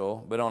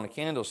bushel, but on a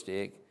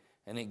candlestick,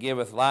 and it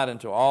giveth light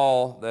unto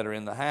all that are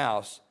in the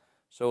house.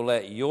 So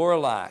let your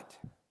light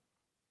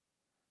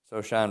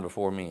so shine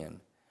before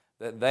men,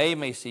 that they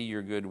may see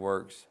your good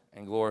works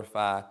and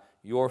glorify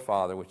your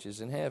Father which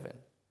is in heaven.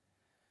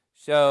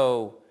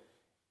 So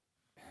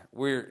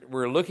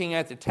we're looking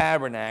at the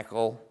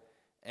tabernacle,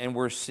 and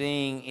we're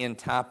seeing in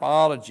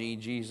typology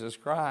Jesus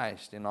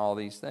Christ in all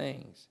these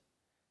things.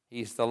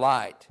 He's the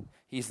light.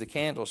 He's the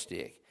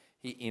candlestick.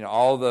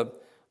 All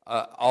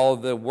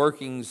the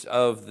workings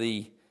of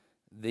the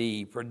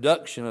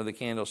production of the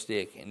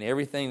candlestick and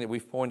everything that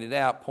we've pointed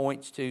out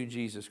points to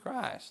Jesus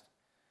Christ.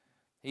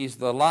 He's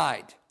the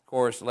light. Of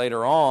course,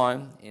 later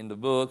on in the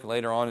book,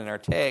 later on in our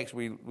text,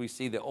 we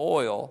see the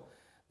oil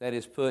that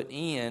is put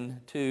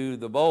into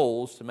the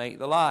bowls to make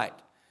the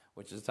light,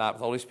 which is the type of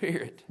the Holy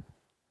Spirit.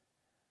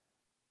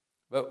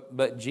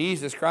 But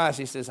Jesus Christ,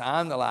 he says,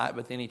 I'm the light,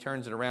 but then he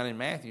turns it around in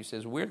Matthew and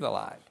says, we're the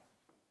light.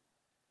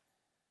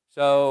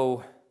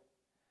 So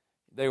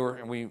they were,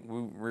 and we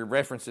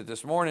referenced it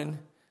this morning,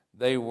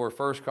 they were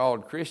first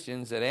called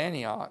Christians at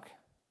Antioch.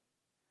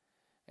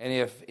 And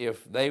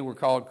if they were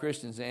called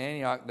Christians at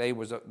Antioch,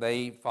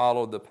 they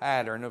followed the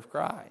pattern of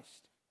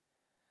Christ.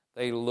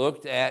 They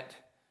looked at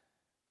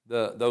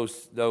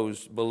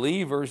those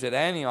believers at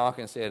Antioch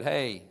and said,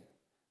 hey,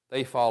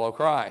 they follow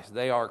Christ.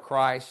 They are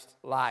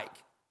Christ-like,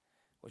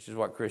 which is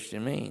what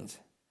Christian means.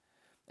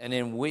 And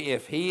then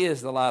if he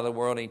is the light of the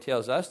world and he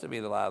tells us to be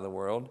the light of the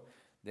world,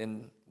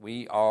 then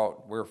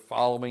we're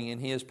following in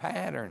his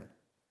pattern.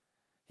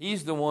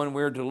 He's the one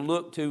we're to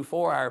look to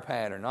for our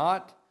pattern,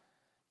 not,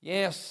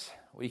 yes,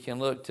 we can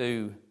look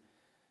to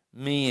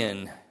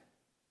men.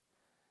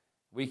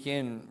 We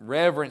can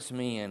reverence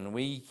men.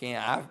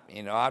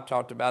 I've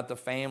talked about the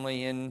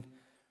family in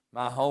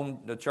my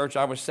home, the church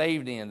I was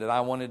saved in, that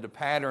I wanted to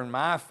pattern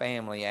my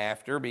family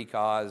after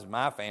because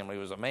my family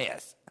was a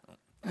mess.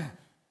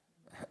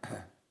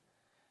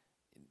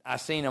 I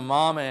seen a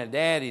mom and a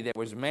daddy that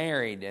was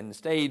married and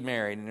stayed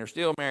married, and they're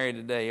still married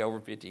today over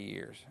 50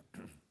 years.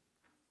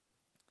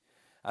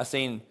 I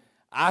seen,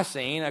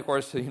 of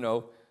course,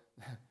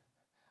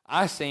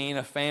 I seen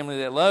a family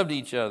that loved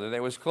each other,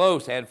 that was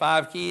close, had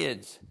 5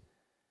 kids.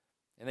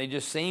 And they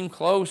just seemed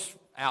close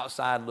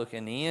outside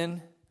looking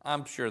in.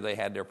 I'm sure they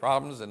had their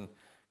problems. And,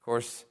 of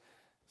course,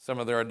 some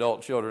of their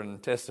adult children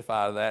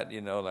testify to that.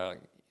 They're like,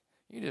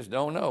 you just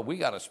don't know. We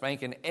got a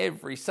spanking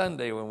every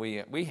Sunday when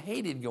we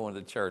hated going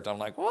to church. I'm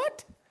like,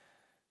 what?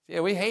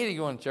 Yeah, we hated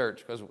going to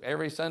church because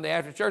every Sunday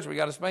after church we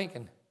got a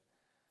spanking.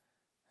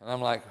 And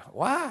I'm like,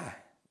 why?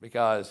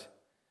 Because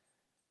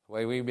the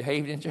way we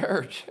behaved in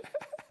church.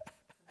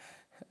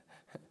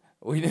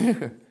 We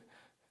knew.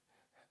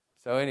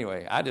 So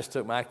anyway, I just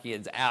took my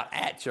kids out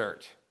at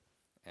church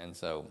and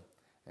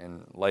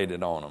laid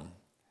it on them.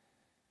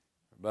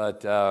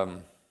 But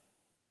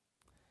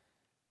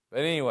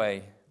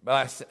anyway,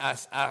 But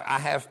I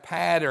have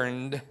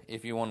patterned,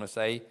 if you want to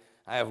say,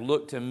 I have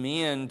looked to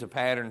men to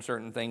pattern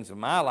certain things of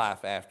my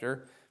life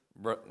after.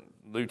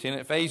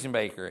 Lieutenant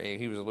Fazenbaker,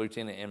 he was a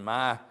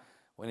lieutenant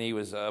when he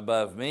was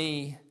above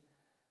me.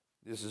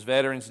 This is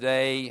Veterans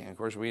Day, and of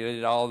course we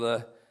did all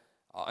the,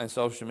 on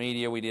social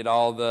media, we did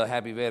all the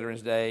Happy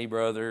Veterans Day,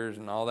 brothers,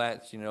 and all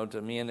that,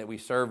 to men that we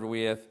served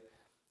with.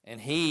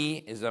 And he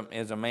is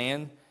a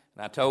man,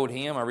 and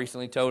I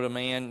recently told a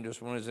man,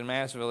 just when I was in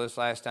Massville this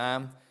last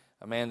time,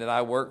 a man that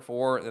I worked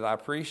for, that I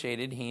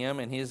appreciated him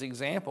and his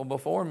example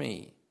before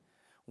me.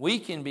 We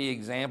can be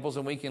examples,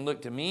 and we can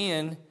look to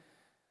men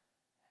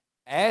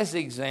as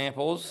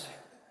examples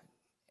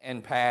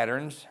and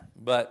patterns,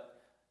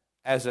 but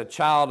as a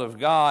child of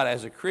God,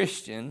 as a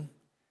Christian,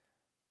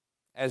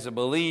 as a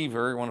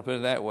believer, I want to put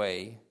it that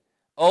way,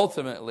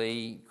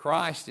 ultimately,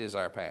 Christ is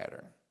our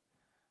pattern.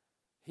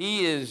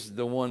 He is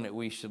the one that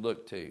we should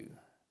look to.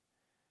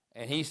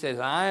 And he says,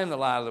 I am the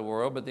light of the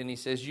world, but then he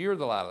says, you're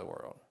the light of the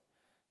world.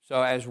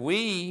 So as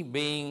we,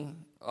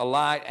 being a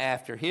light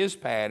after his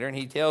pattern,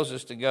 he tells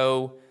us to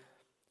go,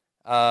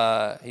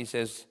 he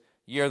says,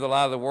 you're the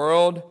light of the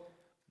world.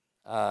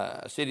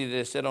 A city that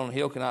is set on a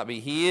hill cannot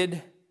be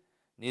hid.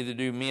 Neither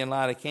do men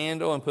light a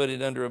candle and put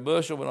it under a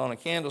bushel, but on a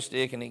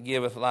candlestick, and it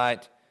giveth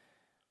light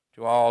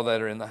to all that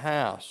are in the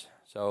house.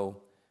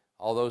 So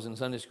all those in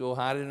Sunday school,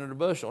 hide it under a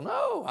bushel.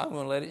 No, I'm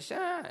going to let it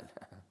shine.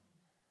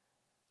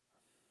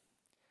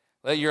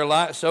 Let your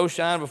light so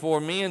shine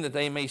before men that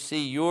they may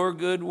see your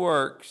good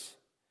works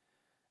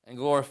and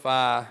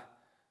glorify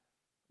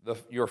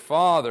your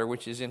Father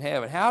which is in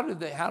heaven. How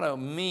do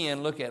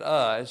men look at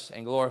us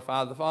and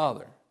glorify the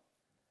Father?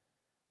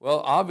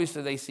 Well,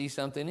 obviously they see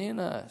something in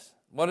us.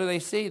 What do they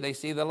see? They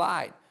see the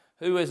light.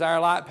 Who is our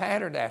light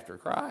patterned after?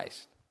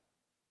 Christ.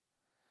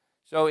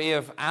 So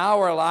if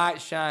our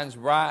light shines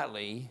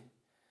brightly,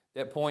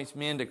 that points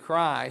men to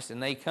Christ,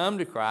 and they come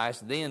to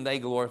Christ, then they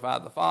glorify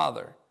the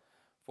Father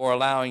for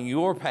allowing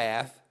your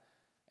path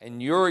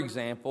and your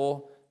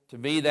example to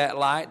be that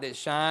light that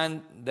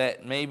shined,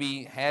 that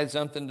maybe had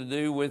something to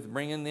do with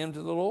bringing them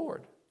to the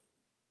Lord.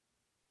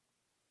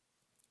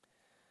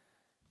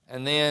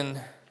 And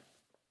then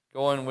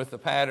going with the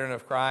pattern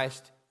of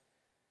Christ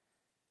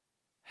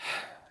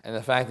and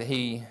the fact that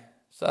he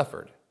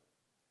suffered,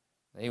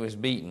 he was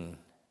beaten,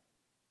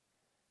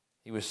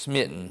 he was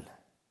smitten.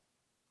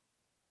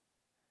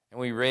 And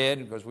we read,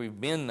 because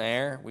we've been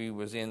there,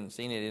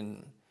 seen it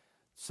in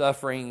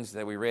sufferings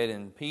that we read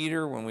in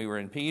Peter when we were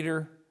in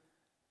Peter.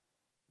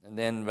 And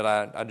then, but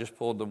I just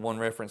pulled the one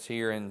reference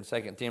here in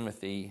 2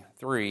 Timothy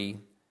 3.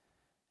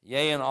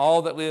 Yea, and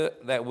all that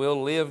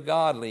will live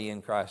godly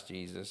in Christ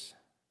Jesus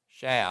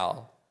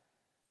shall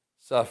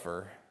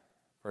suffer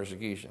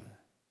persecution.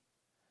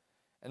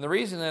 And the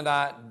reason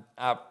that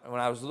when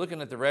I was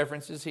looking at the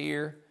references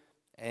here,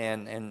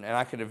 and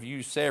I could have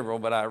used several,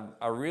 but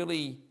I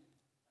really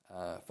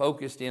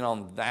focused in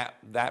on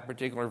that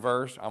particular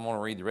verse. I'm going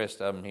to read the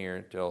rest of them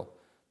here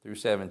through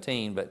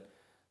 17, but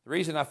the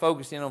reason I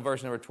focused in on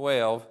verse number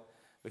 12,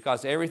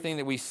 because everything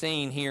that we've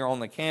seen here on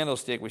the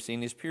candlestick, we've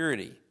seen is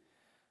purity.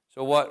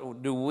 So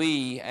what do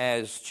we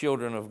as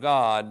children of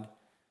God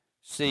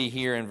see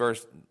here in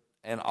verse,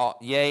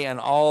 yea, and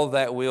all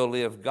that will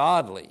live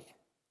godly?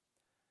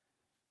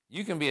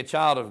 You can be a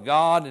child of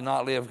God and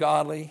not live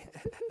godly.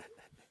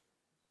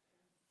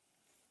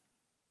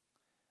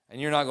 And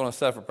you're not going to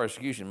suffer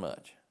persecution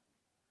much.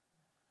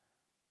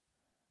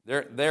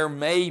 There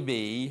may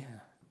be,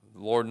 the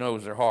Lord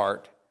knows their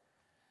heart,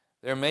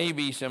 there may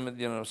be some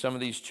of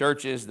these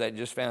churches that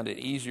just found it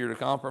easier to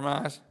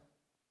compromise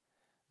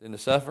than to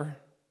suffer.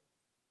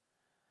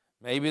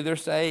 Maybe they're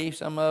saved,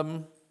 some of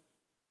them.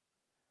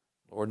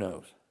 Lord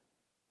knows.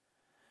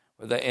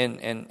 But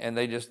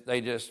they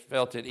just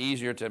felt it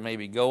easier to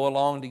maybe go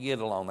along to get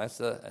along. That's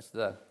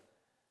the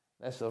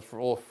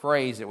little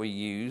phrase that we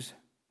use.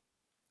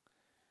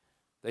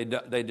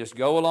 They just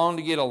go along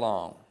to get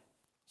along.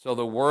 So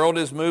the world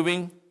is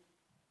moving,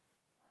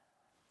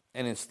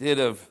 and instead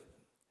of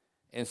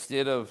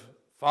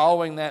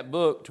following that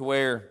book to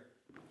where,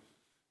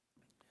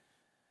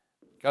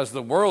 because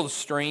the world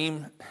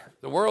stream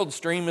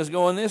is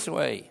going this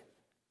way,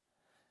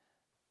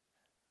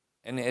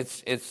 and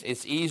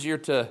it's easier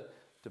to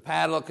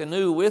paddle a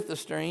canoe with the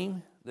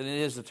stream than it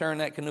is to turn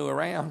that canoe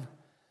around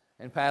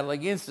and paddle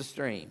against the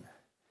stream.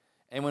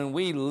 And when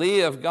we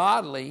live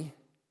godly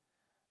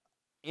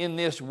in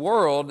this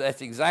world,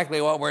 that's exactly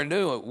what we're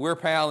doing. We're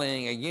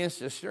paddling against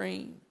the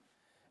stream.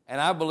 And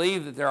I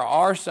believe that there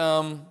are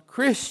some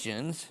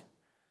Christians,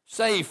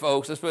 saved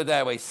folks, let's put it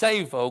that way,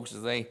 saved folks,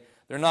 they're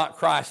not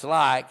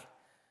Christ-like,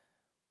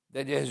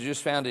 that has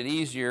just found it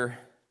easier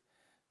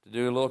to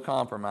do a little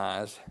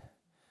compromise.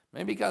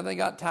 Maybe because they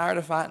got tired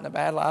of fighting the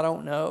battle, I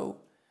don't know.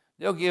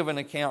 They'll give an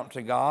account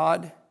to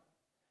God.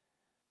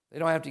 They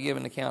don't have to give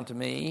an account to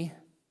me.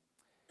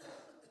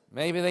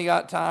 Maybe they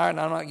got tired,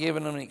 and I'm not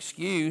giving them an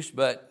excuse,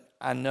 but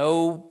I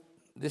know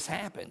this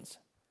happens.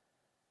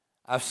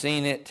 I've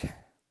seen it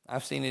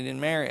in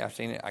marriage.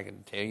 I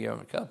can tell you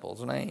a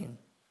couple's name.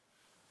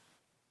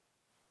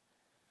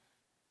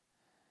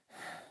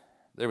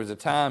 there was a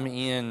time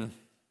in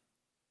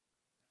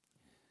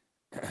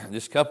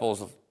this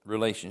couple's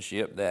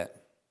relationship that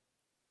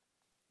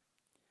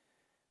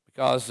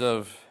because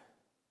of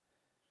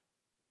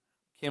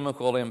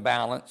chemical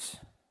imbalance,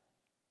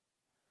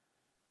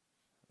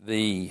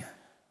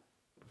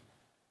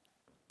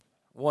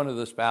 one of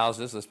the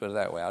spouses, let's put it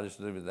that way, I'll just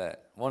leave it at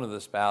that. One of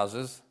the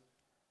spouses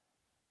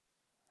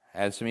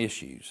had some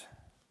issues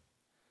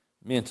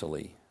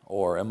mentally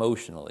or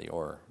emotionally,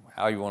 or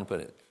how you want to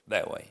put it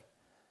that way.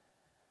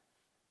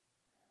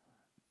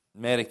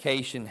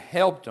 Medication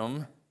helped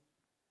them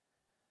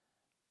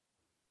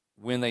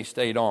when they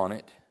stayed on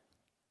it.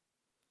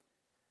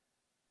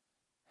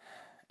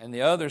 And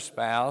the other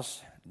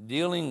spouse,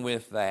 dealing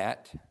with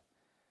that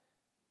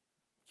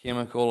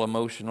chemical,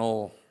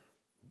 emotional,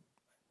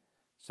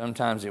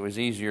 sometimes it was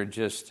easier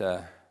just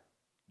to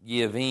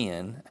give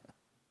in,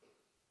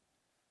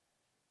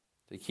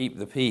 to keep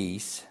the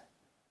peace,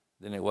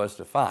 than it was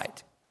to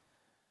fight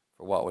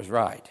for what was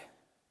right.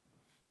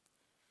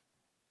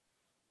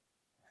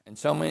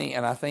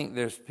 And I think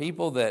there's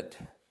people that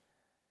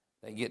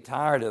get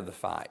tired of the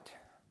fight.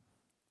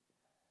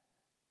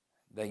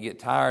 They get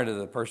tired of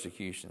the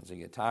persecutions. They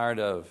get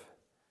tired of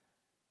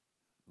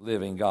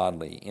living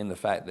godly in the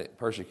fact that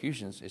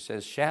persecutions, it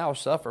says, shall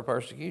suffer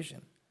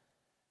persecution.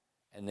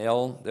 And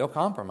they'll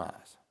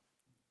compromise.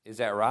 Is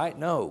that right?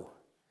 No.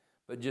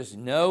 But just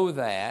know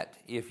that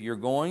if you're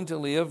going to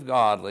live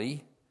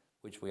godly,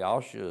 which we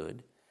all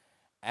should,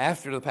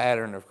 after the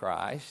pattern of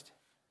Christ,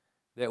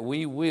 that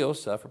we will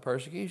suffer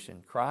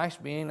persecution.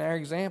 Christ being our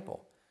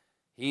example.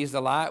 He's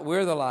the light,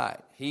 we're the light.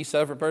 He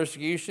suffered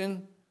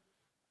persecution.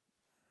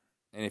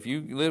 And if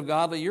you live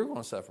godly, you're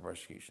going to suffer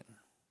persecution.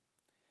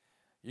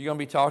 You're going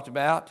to be talked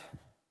about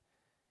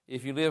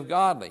if you live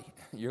godly.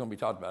 You're going to be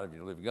talked about if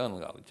you live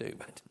ungodly too.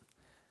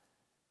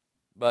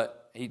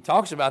 But he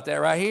talks about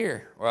that right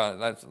here. Well,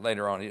 that's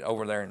later on.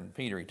 Over there in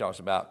Peter, he talks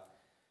about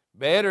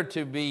better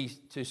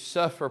to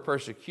suffer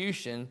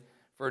persecution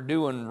for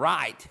doing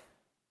right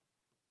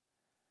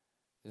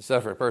than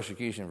suffer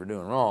persecution for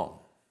doing wrong.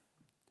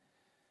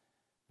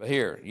 But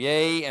here,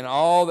 yea, and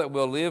all that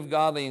will live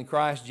godly in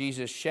Christ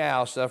Jesus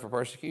shall suffer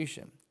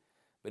persecution.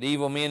 But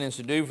evil men and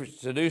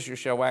seducers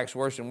shall wax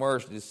worse and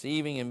worse,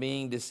 deceiving and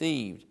being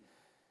deceived.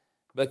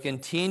 But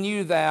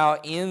continue thou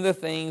in the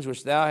things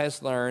which thou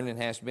hast learned and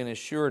hast been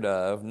assured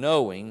of,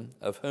 knowing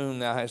of whom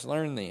thou hast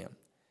learned them.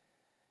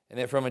 And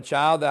that from a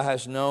child thou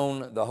hast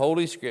known the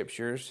holy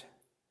Scriptures,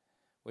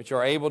 which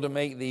are able to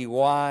make thee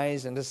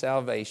wise unto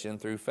salvation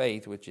through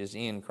faith which is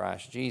in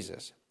Christ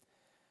Jesus.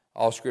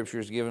 All Scripture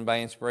is given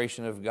by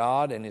inspiration of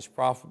God and is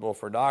profitable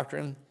for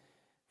doctrine,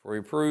 for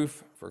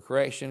reproof, for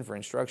correction, for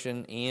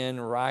instruction in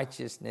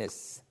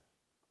righteousness,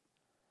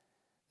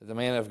 that the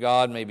man of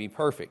God may be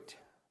perfect,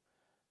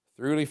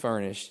 thoroughly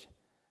furnished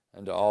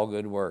unto all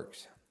good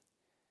works.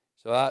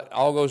 So that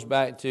all goes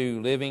back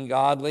to living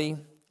godly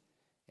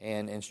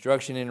and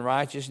instruction in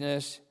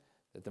righteousness,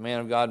 that the man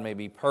of God may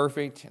be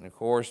perfect. And of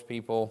course,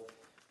 people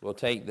will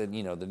take the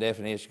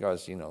definition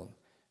because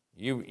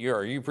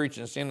are you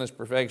preaching sinless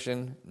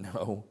perfection?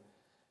 No,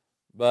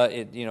 but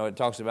it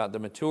talks about the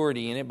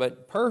maturity in it.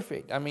 But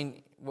perfect, I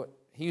mean,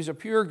 he's a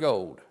pure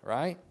gold,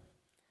 right?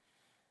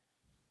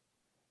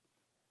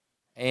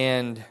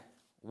 And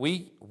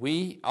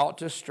we ought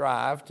to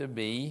strive to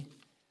be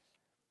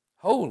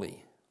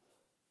holy,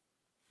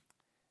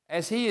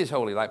 as he is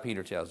holy, like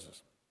Peter tells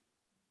us.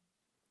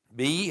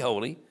 Be ye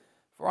holy,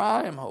 for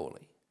I am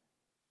holy.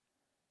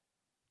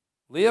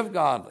 Live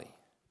godly.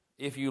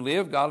 If you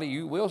live godly,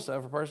 you will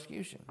suffer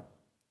persecution.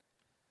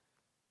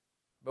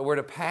 But we're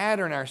to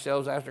pattern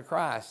ourselves after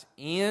Christ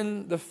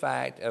in the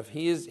fact of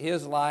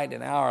his light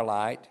and our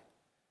light.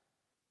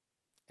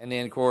 And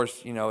then, of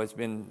course, it's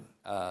been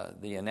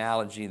the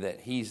analogy that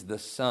he's the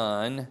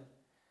sun,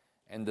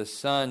 and the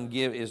sun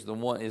is the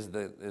one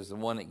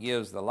that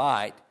gives the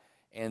light,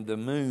 and the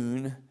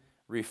moon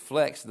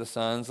reflects the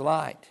sun's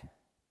light.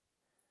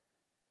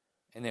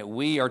 And that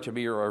we are to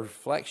be a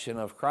reflection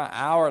of Christ.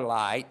 Our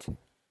light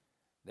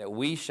that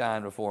we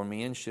shine before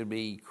men should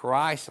be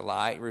Christ's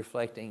light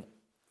reflecting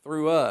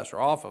through us or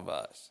off of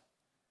us.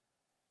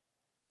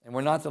 And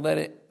we're not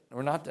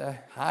to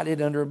hide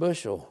it under a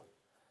bushel.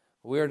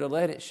 We are to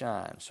let it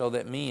shine so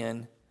that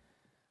men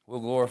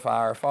will glorify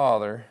our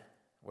Father,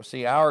 will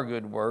see our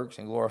good works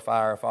and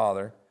glorify our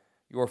Father,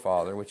 your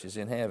Father, which is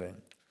in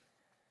heaven.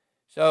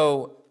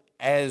 So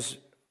as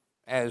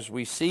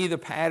we see the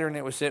pattern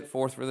that was set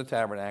forth for the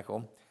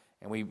tabernacle,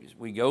 and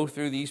we go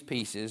through these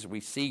pieces, we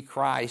see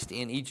Christ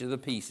in each of the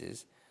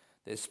pieces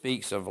that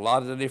speaks of a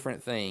lot of the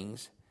different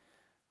things.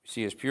 We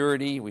see his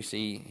purity, we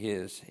see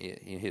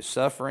his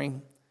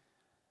suffering,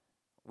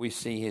 we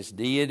see his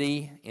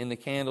deity in the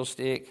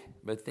candlestick,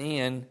 but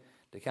then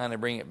to kind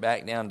of bring it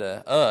back down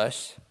to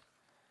us,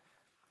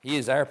 he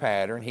is our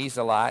pattern, he's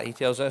the light, he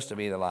tells us to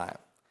be the light.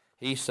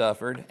 He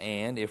suffered,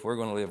 and if we're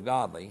going to live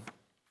godly,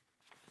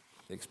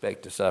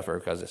 expect to suffer,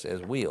 because it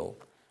says will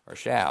or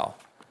shall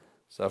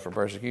suffer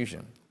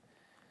persecution.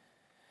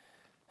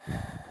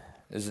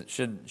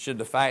 Should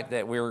the fact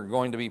that we're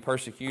going to be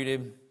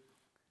persecuted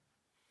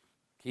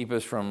keep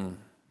us from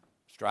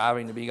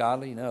striving to be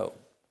godly? No.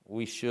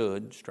 We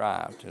should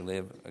strive to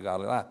live a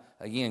godly life.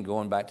 Again,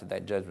 going back to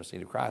that judgment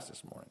seat of Christ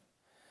this morning.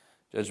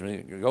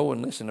 Go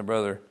and listen to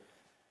Brother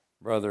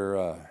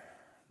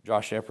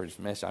Josh Shepard's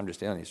message. I'm just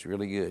telling you, it's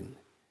really good.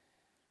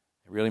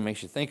 It really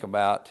makes you think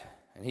about,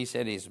 and he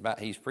said he's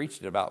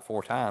preached it about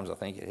 4 times, I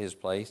think, at his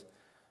place.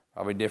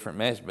 Probably different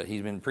message, but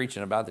he's been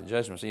preaching about the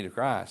judgment seat of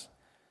Christ.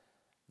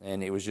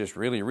 And it was just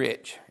really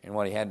rich in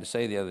what he had to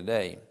say the other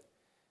day.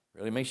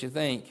 Really makes you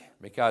think,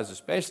 because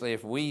especially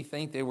if we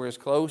think that we're as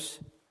close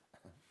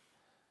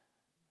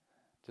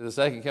to the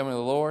second coming of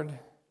the Lord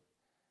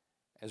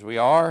as we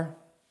are,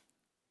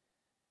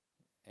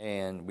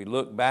 and we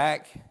look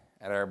back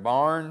at our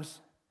barns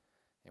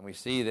and we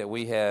see that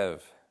we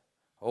have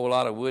a whole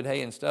lot of wood,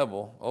 hay, and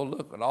stubble. Oh,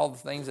 look at all the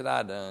things that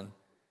I've done.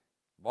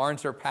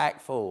 Barns are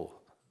packed full.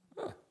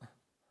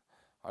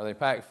 Are they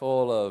packed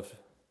full of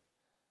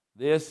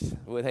this,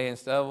 wood, hay, and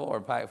stubble, or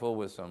packed full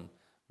with some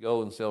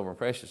gold and silver and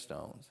precious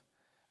stones?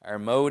 Our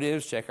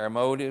motives, check our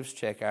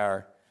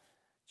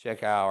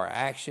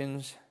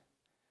actions,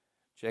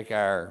 check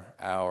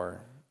our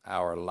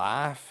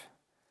life,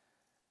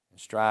 and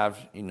strive,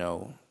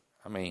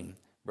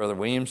 Brother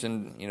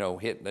Williamson,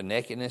 hit the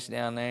nakedness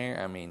down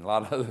there. A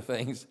lot of other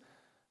things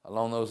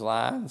along those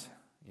lines.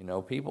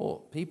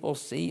 People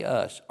see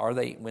us.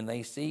 When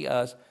they see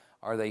us,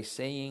 are they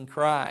seeing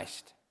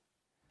Christ?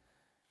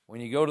 When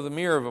you go to the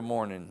mirror of a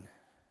morning,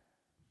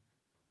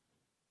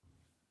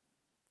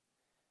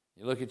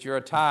 you look at your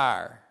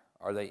attire,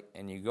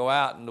 and you go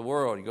out in the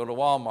world, you go to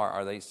Walmart,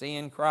 are they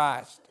seeing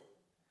Christ?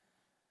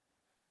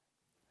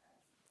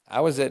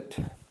 I was at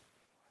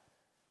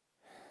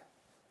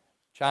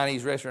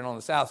Chinese restaurant on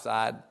the south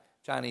side,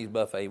 Chinese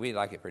buffet. We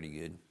like it pretty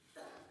good.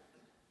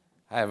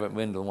 I haven't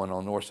been to the one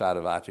on the north side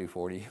of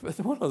I-240, but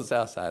the one on the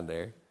south side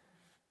there,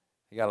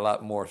 they got a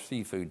lot more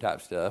seafood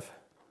type stuff.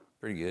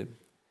 Pretty good.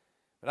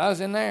 But I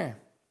was in there.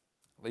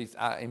 At least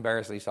I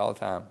embarrass Lisa all the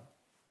time.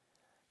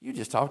 You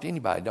just talk to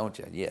anybody, don't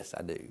you? Yes,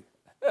 I do.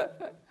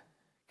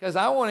 Because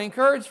I want to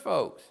encourage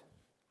folks.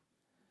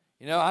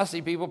 I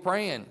see people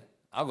praying.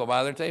 I'll go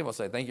by their table and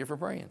say, thank you for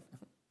praying.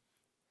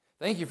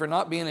 Thank you for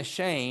not being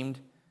ashamed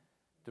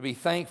to be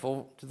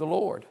thankful to the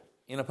Lord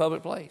in a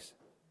public place.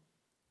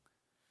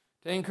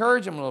 To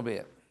encourage them a little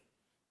bit.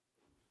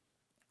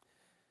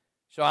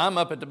 So I'm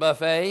up at the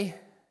buffet,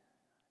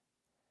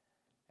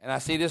 and I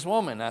see this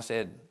woman. I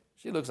said,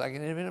 she looks like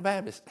an independent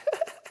Baptist.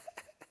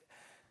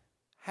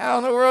 How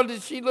in the world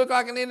did she look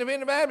like an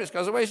independent Baptist?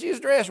 Because the way she was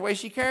dressed, the way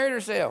she carried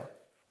herself.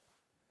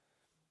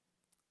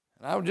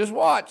 And I just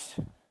watched.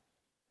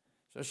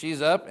 So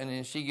she's up, and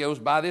then she goes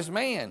by this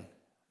man.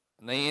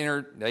 And they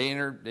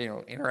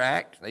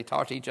interact. They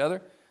talk to each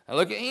other. I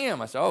look at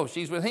him. I say, oh,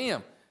 she's with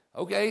him.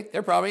 Okay,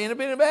 they're probably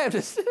independent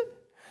Baptists.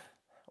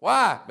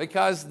 Why?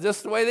 Because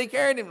just the way they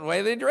carried him, the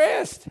way they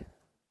dressed.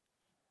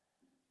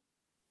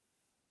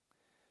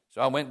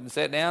 So I went and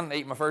sat down and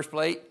ate my first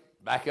plate.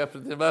 Back up to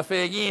the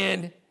buffet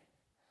again.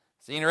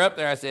 Seen her up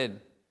there. I said,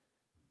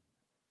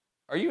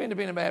 are you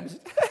independent Baptist?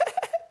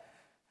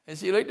 And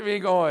she looked at me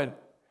going,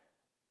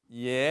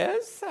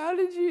 yes, how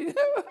did you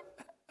know?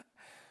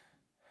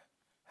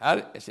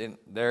 I said,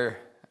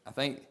 I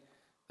think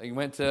they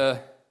went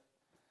to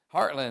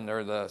Heartland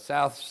or the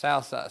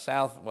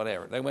South,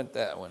 whatever. They went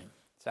that one.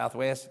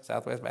 Southwest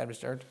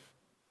Baptist Church.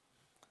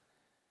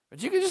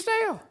 But you could just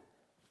tell.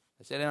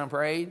 I sat down and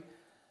prayed.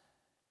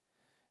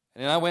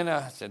 And then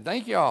I said,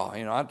 thank you all.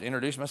 I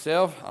introduced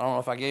myself. I don't know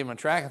if I gave him a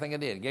tract. I think I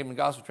did. I gave him a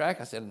gospel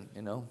tract. I said,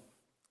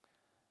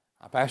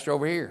 I pastor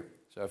over here.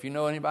 So if you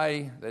know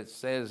anybody that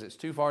says it's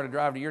too far to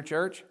drive to your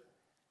church,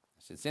 I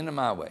said, send them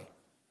my way.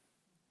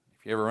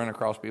 If you ever run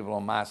across people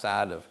on my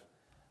side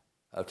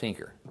of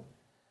Tinker.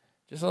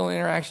 Just a little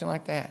interaction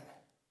like that.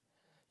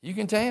 You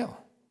can tell.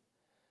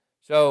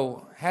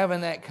 So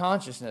having that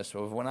consciousness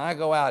of when I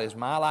go out, is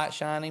my light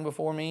shining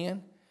before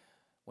men?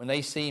 When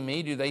they see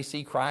me, do they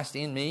see Christ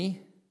in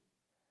me?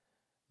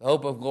 The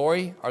hope of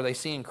glory, are they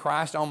seeing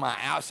Christ on my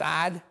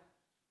outside?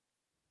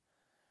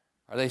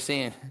 Are they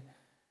seeing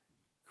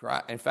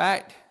Christ? In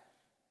fact,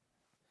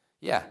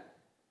 yeah.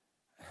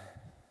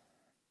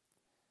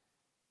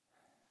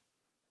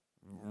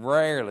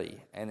 Rarely,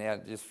 and I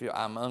just feel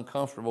I'm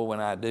uncomfortable when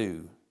I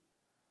do,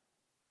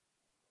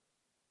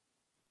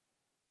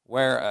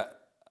 wear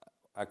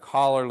a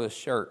collarless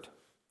shirt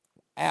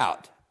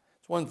out.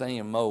 It's one thing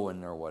in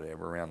mowing or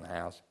whatever around the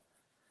house.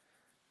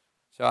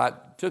 So I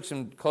took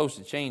some clothes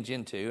to change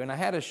into, and I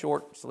had a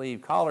short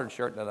sleeve collared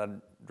shirt that I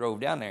drove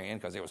down there in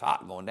because it was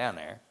hot going down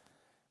there.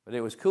 But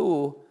it was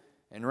cool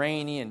and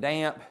rainy and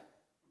damp.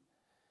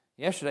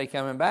 Yesterday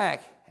coming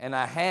back, and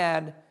I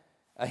had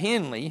a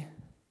Henley,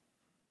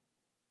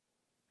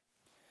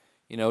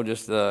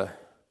 just the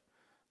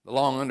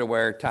long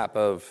underwear type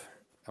of,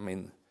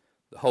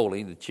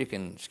 the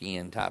chicken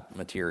skin type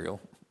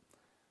material.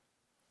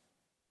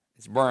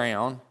 It's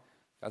brown,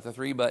 got the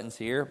 3 buttons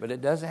here, but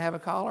it doesn't have a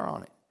collar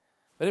on it.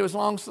 But it was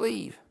long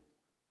sleeve.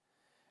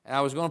 And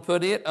I was going to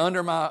put it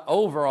under my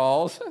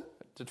overalls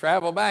to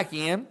travel back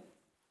in.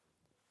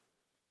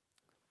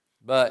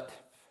 But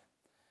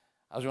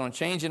I was going to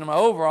change into my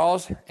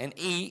overalls and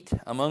eat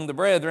among the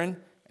brethren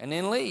and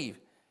then leave.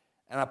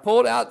 And I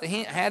pulled out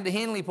had the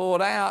Henley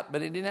pulled out,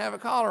 but it didn't have a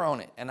collar on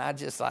it. And I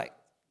just like,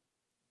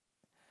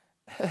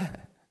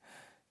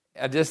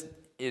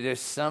 there's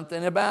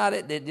something about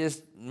it that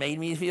just made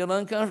me feel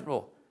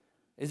uncomfortable.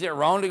 Is it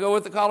wrong to go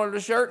with the collar of the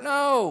shirt?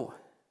 No.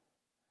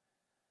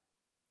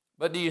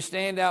 But do you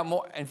stand out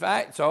more? In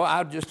fact, so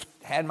I just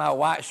had my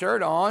white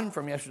shirt on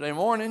from yesterday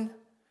morning.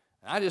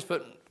 And I just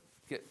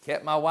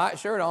kept my white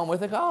shirt on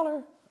with a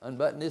collar.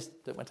 Unbuttoned this,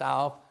 took my tie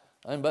off,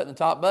 unbuttoned the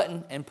top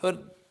button, and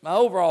put my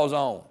overalls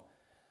on.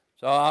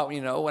 So,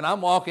 when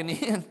I'm walking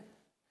into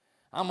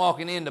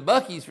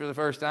Buc-ee's for the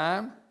first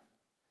time,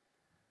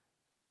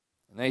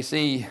 and they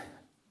see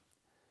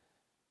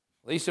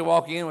Lisa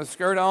walk in with a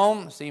skirt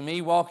on, see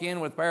me walk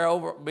in with a pair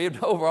of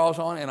bibbed overalls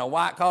on and a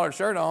white collared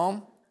shirt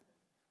on,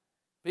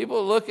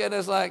 people look at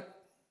us like,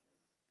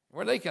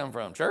 where'd they come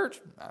from? Church?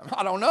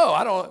 I don't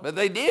know. But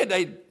they did.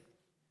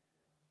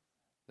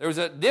 There was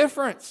a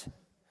difference.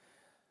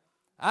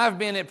 I've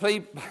been at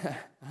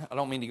I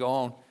don't mean to go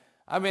on.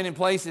 I've been in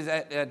places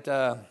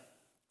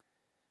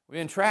we've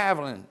been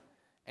traveling,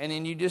 and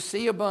then you just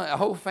see a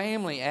whole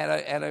family at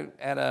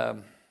a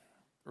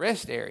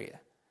rest area.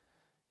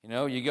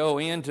 You go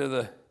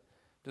into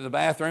the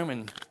bathroom,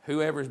 and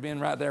whoever's been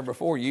right there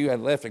before you had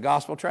left a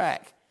gospel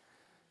tract.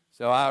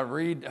 So I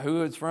read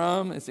who it's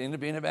from. It's the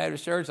Independent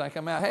Baptist Church. And I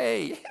come out,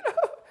 hey,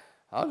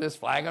 I'll just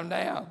flag them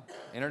down,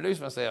 introduce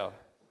myself.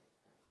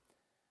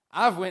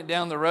 I've went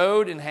down the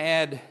road and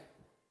I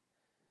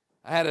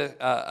had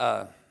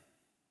a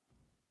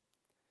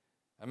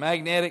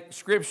magnetic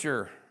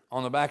scripture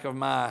on the back of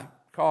my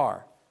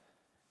car.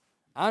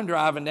 I'm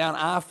driving down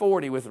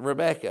I-40 with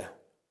Rebecca.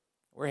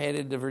 We're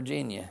headed to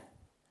Virginia.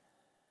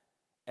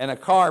 And a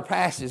car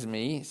passes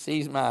me,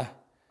 sees my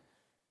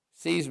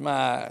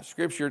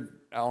scripture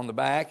on the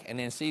back, and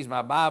then sees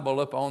my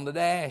Bible up on the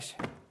dash,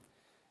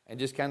 and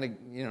just kind of,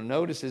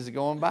 notices it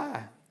going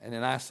by. And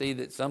then I see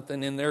that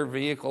something in their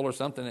vehicle or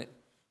something that,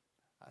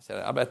 I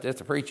said, I bet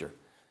that's a preacher.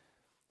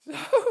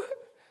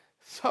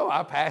 So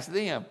I passed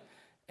them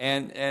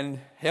and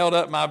held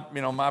up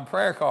my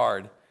prayer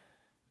card.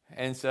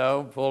 And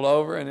so pulled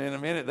over, and in a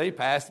minute they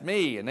passed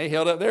me, and they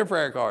held up their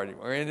prayer card.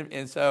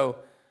 And so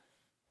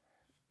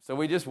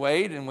we just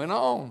waited and went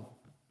on.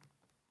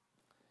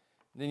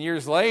 Then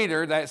years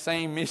later, that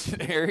same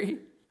missionary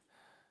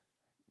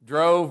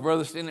drove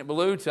Brother Stennett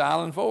Ballou to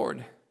Island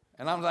Ford.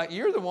 And I was like,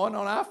 you're the one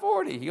on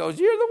I-40. He goes,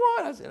 you're the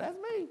one. I said, that's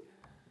me.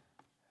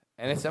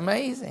 And it's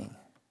amazing.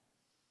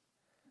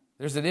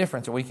 There's a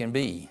difference we can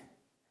be.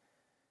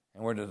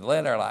 And we're to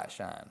let our light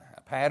shine,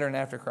 a pattern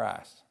after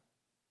Christ.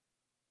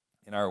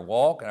 In our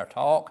walk, in our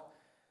talk,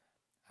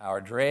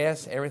 our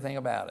dress, everything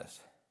about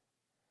us.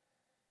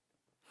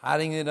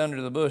 Hiding it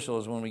under the bushel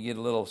is when we get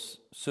a little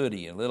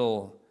sooty, a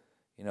little,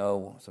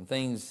 some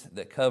things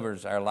that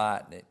covers our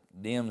light, that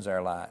dims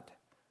our light.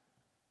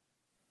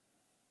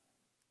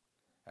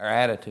 Our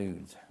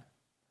attitudes.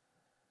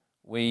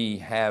 We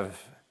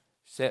have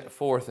set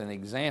forth an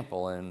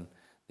example, and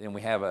then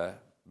we have a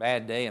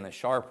bad day and a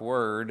sharp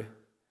word, and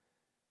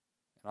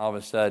all of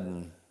a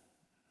sudden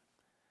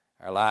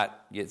our light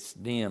gets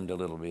dimmed a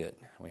little bit.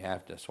 We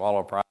have to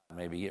swallow pride,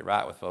 maybe get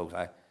right with folks.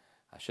 I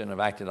shouldn't have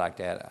acted like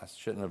that. I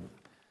shouldn't have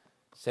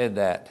said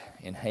that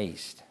in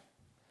haste.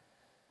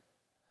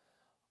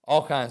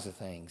 All kinds of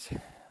things.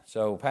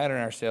 So pattern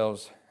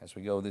ourselves as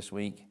we go this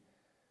week.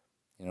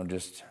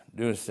 Just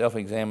do a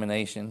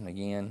self-examination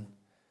again.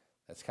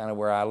 That's kind of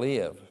where I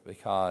live,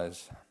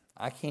 because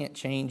I can't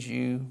change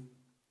you.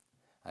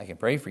 I can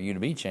pray for you to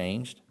be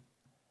changed.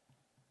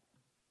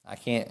 I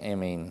can't,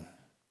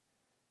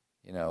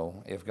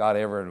 if God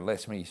ever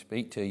lets me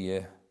speak to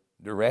you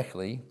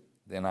directly,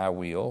 then I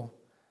will.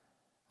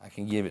 I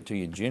can give it to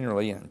you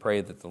generally and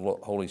pray that the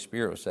Holy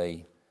Spirit will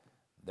say,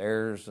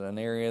 there's an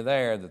area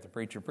there that the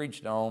preacher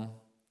preached on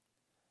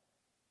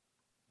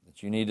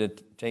that you need to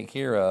take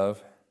care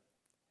of,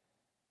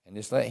 and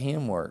just let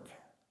Him work.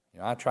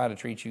 I try to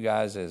treat you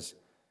guys as,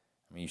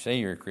 you say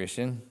you're a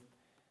Christian,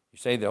 you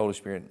say the Holy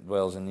Spirit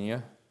dwells in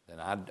you, then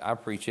I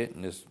preach it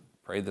and just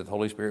pray that the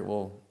Holy Spirit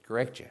will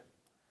correct you.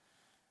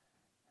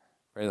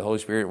 Pray the Holy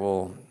Spirit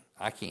will,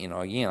 I'm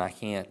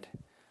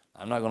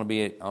not going to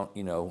be,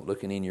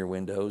 looking in your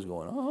windows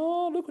going,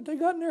 oh, look what they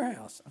got in their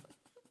house.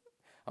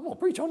 I'm going to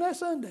preach on that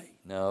Sunday.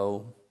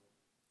 No.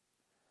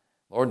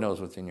 Lord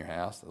knows what's in your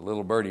house. The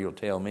little birdie will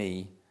tell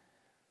me,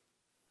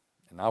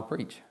 and I'll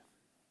preach.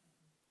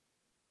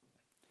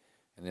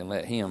 And then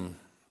let Him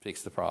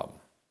fix the problem.